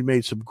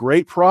made some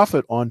great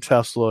profit on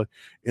Tesla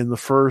in the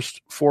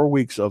first 4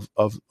 weeks of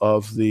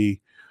the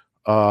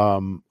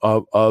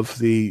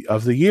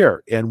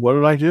year. And what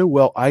did I do?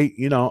 Well,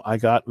 I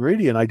got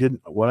greedy, and I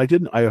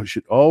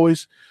should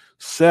always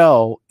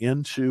sell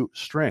into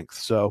strength.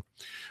 So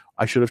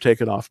I should have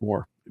taken off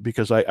more,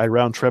 because I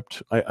round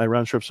tripped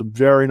some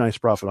very nice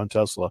profit on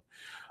Tesla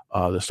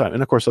this time.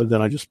 And of course,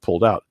 then I just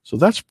pulled out. So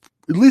that's,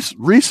 at least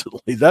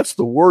recently, that's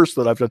the worst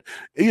that I've done.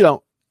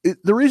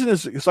 The reason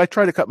is because I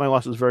try to cut my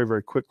losses very,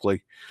 very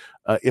quickly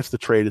if the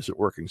trade isn't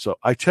working. So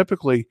I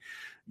typically,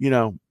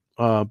 but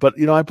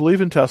I believe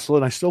in Tesla,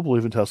 and I still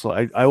believe in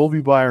Tesla. I will be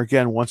buyer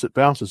again once it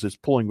bounces. It's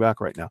pulling back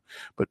right now,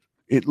 but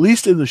at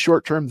least in the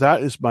short term,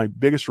 that is my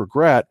biggest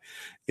regret,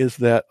 is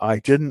that I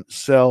didn't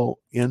sell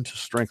into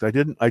strength. I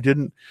didn't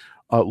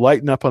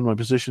lighten up on my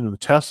position in the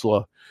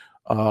Tesla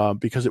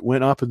because it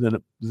went up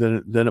and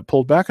then it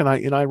pulled back, and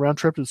I round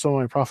tripped some of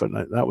my profit,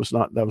 and that was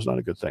not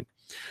a good thing.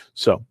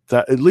 So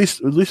that at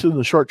least in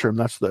the short term,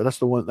 that's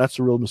the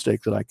real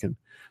mistake that I can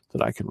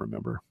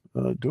remember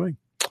doing.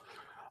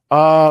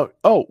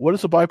 What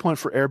is the buy point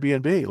for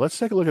Airbnb? Let's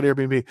take a look at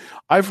Airbnb.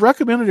 I've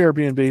recommended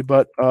Airbnb,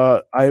 but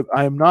I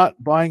am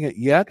not buying it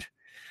yet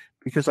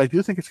because I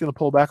do think it's going to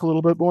pull back a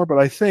little bit more. But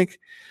I think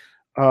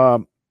I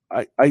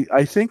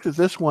think that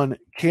this one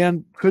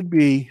could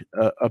be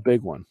a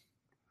big one.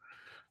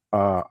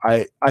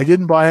 I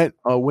didn't buy it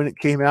when it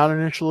came out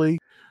initially,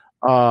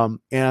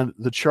 and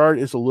the chart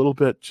is a little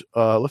bit.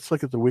 Let's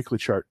look at the weekly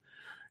chart.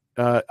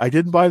 I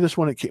didn't buy this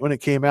when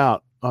it came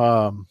out.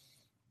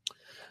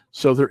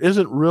 So there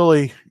isn't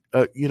really,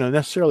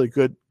 necessarily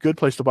a good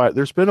place to buy it.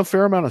 There's been a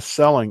fair amount of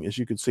selling, as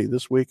you can see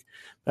this week.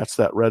 That's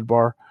that red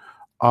bar.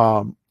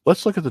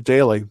 Let's look at the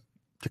daily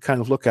to kind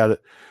of look at it.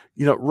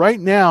 Right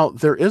now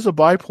there is a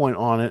buy point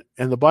on it,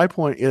 and the buy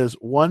point is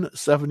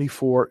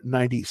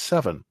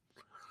 174.97.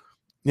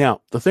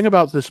 Now, the thing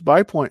about this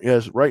buy point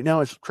is right now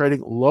it's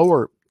trading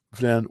lower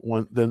than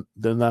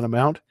that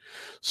amount,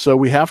 so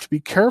we have to be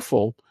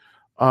careful.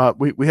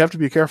 We have to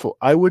be careful.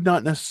 I would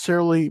not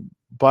necessarily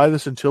buy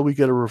this until we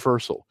get a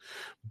reversal,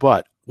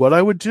 but what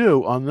I would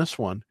do on this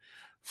one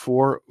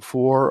for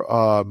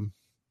Airbnb,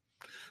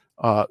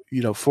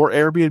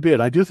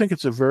 and I do think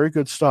it's a very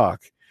good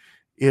stock,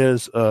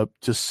 is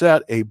to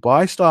set a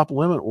buy stop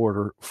limit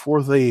order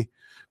on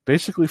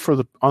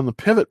the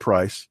pivot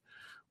price,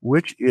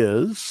 which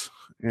is,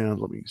 and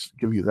let me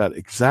give you that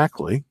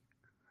exactly.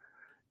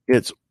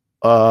 It's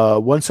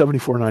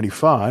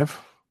 174.95.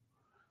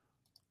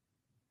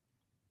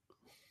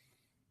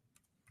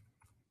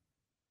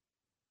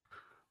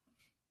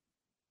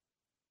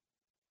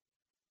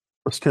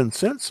 Plus 10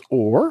 cents,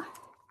 or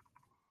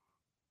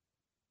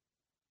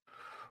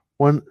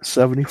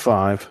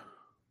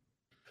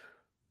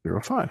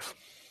 175.05.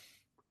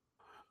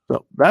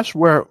 So that's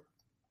where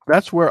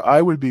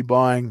I would be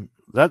buying.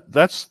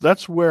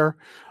 That's where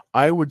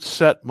I would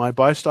set my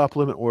buy stop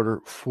limit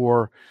order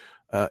for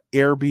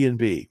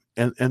Airbnb,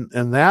 and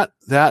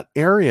that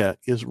area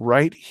is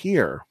right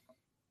here.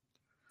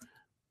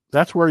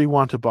 That's where you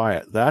want to buy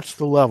it. That's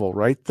the level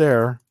right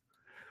there.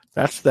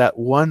 That's that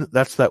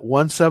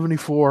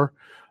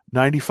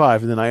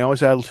 174.95, and then I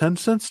always add 10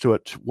 cents to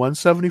it,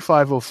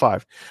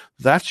 175.05.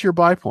 That's your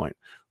buy point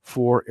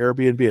for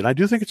Airbnb, and I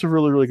do think it's a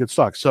really, really good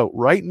stock. So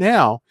right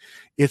now,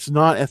 it's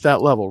not at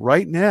that level.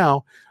 Right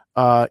now,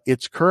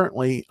 it's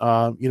currently,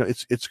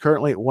 it's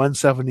currently at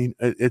 170.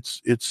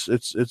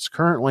 It's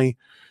currently,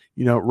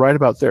 right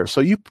about there.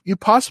 So you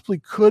possibly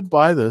could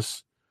buy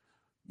this,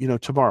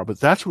 tomorrow.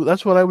 But that's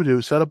what I would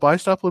do. Set a buy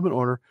stop limit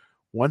order,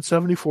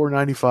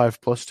 174.95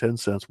 plus 10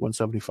 cents,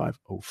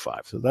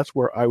 175.05. So that's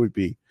where I would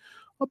be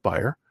a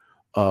buyer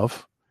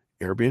of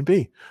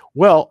Airbnb.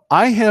 Well,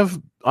 I have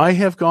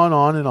gone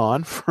on and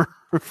on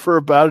for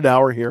about an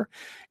hour here,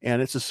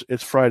 and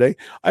it's Friday.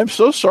 I'm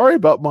so sorry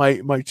about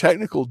my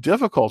technical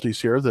difficulties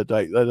here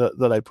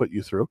that I put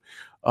you through.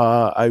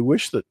 I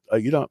wish that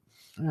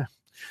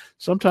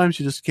sometimes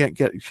you just can't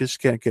get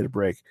a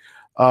break.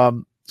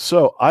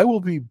 So I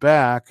will be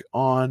back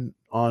on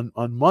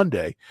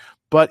Monday.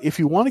 But if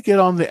you want to get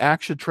on the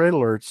Action Trade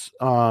Alerts,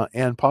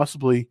 and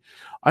possibly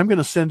I'm going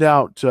to send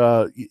out,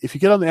 if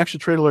you get on the Action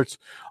Trade Alerts,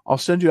 I'll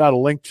send you out a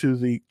link to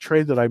the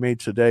trade that I made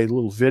today, a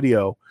little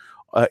video,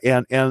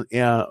 and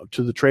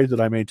to the trade that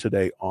I made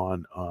today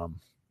on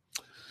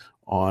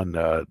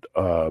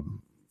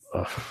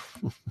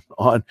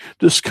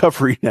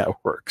Discovery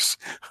Networks.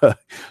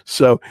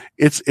 So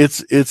it's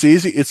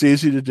easy. It's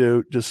easy to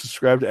do. Just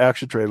subscribe to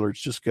Action Trade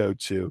Alerts. Just go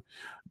to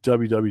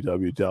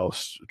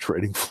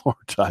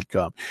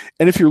www.dallastradingfloor.com.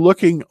 And if you're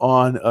looking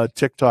on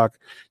TikTok,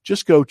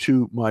 just go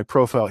to my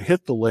profile,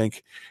 hit the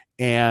link,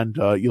 and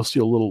you'll see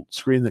a little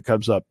screen that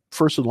comes up,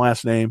 first and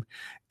last name,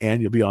 and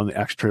you'll be on the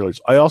Action Trade Alerts.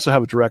 I also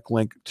have a direct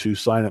link to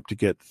sign up to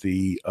get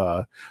the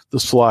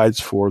slides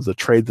for the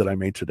trade that I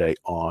made today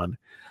on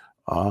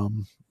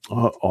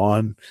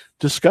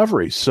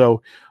Discovery.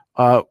 So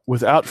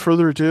without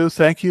further ado,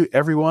 thank you,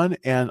 everyone,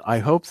 and I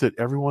hope that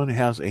everyone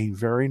has a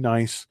very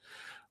nice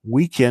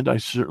weekend. I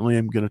certainly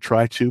am going to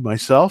try to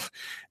myself,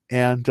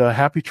 and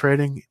happy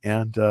trading.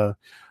 And the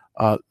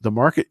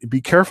market,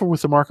 be careful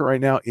with the market right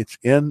now. It's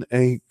in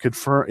a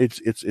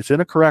it's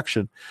in a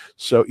correction.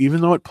 So even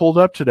though it pulled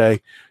up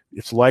today,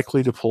 it's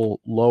likely to pull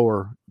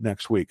lower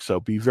next week. So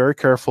be very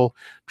careful.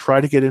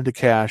 Try to get into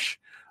cash.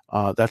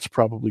 That's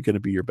probably going to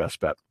be your best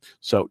bet.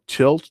 So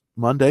till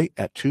Monday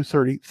at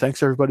 2:30.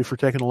 Thanks everybody for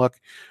taking a look.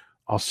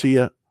 I'll see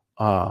you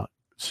on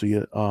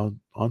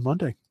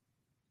Monday.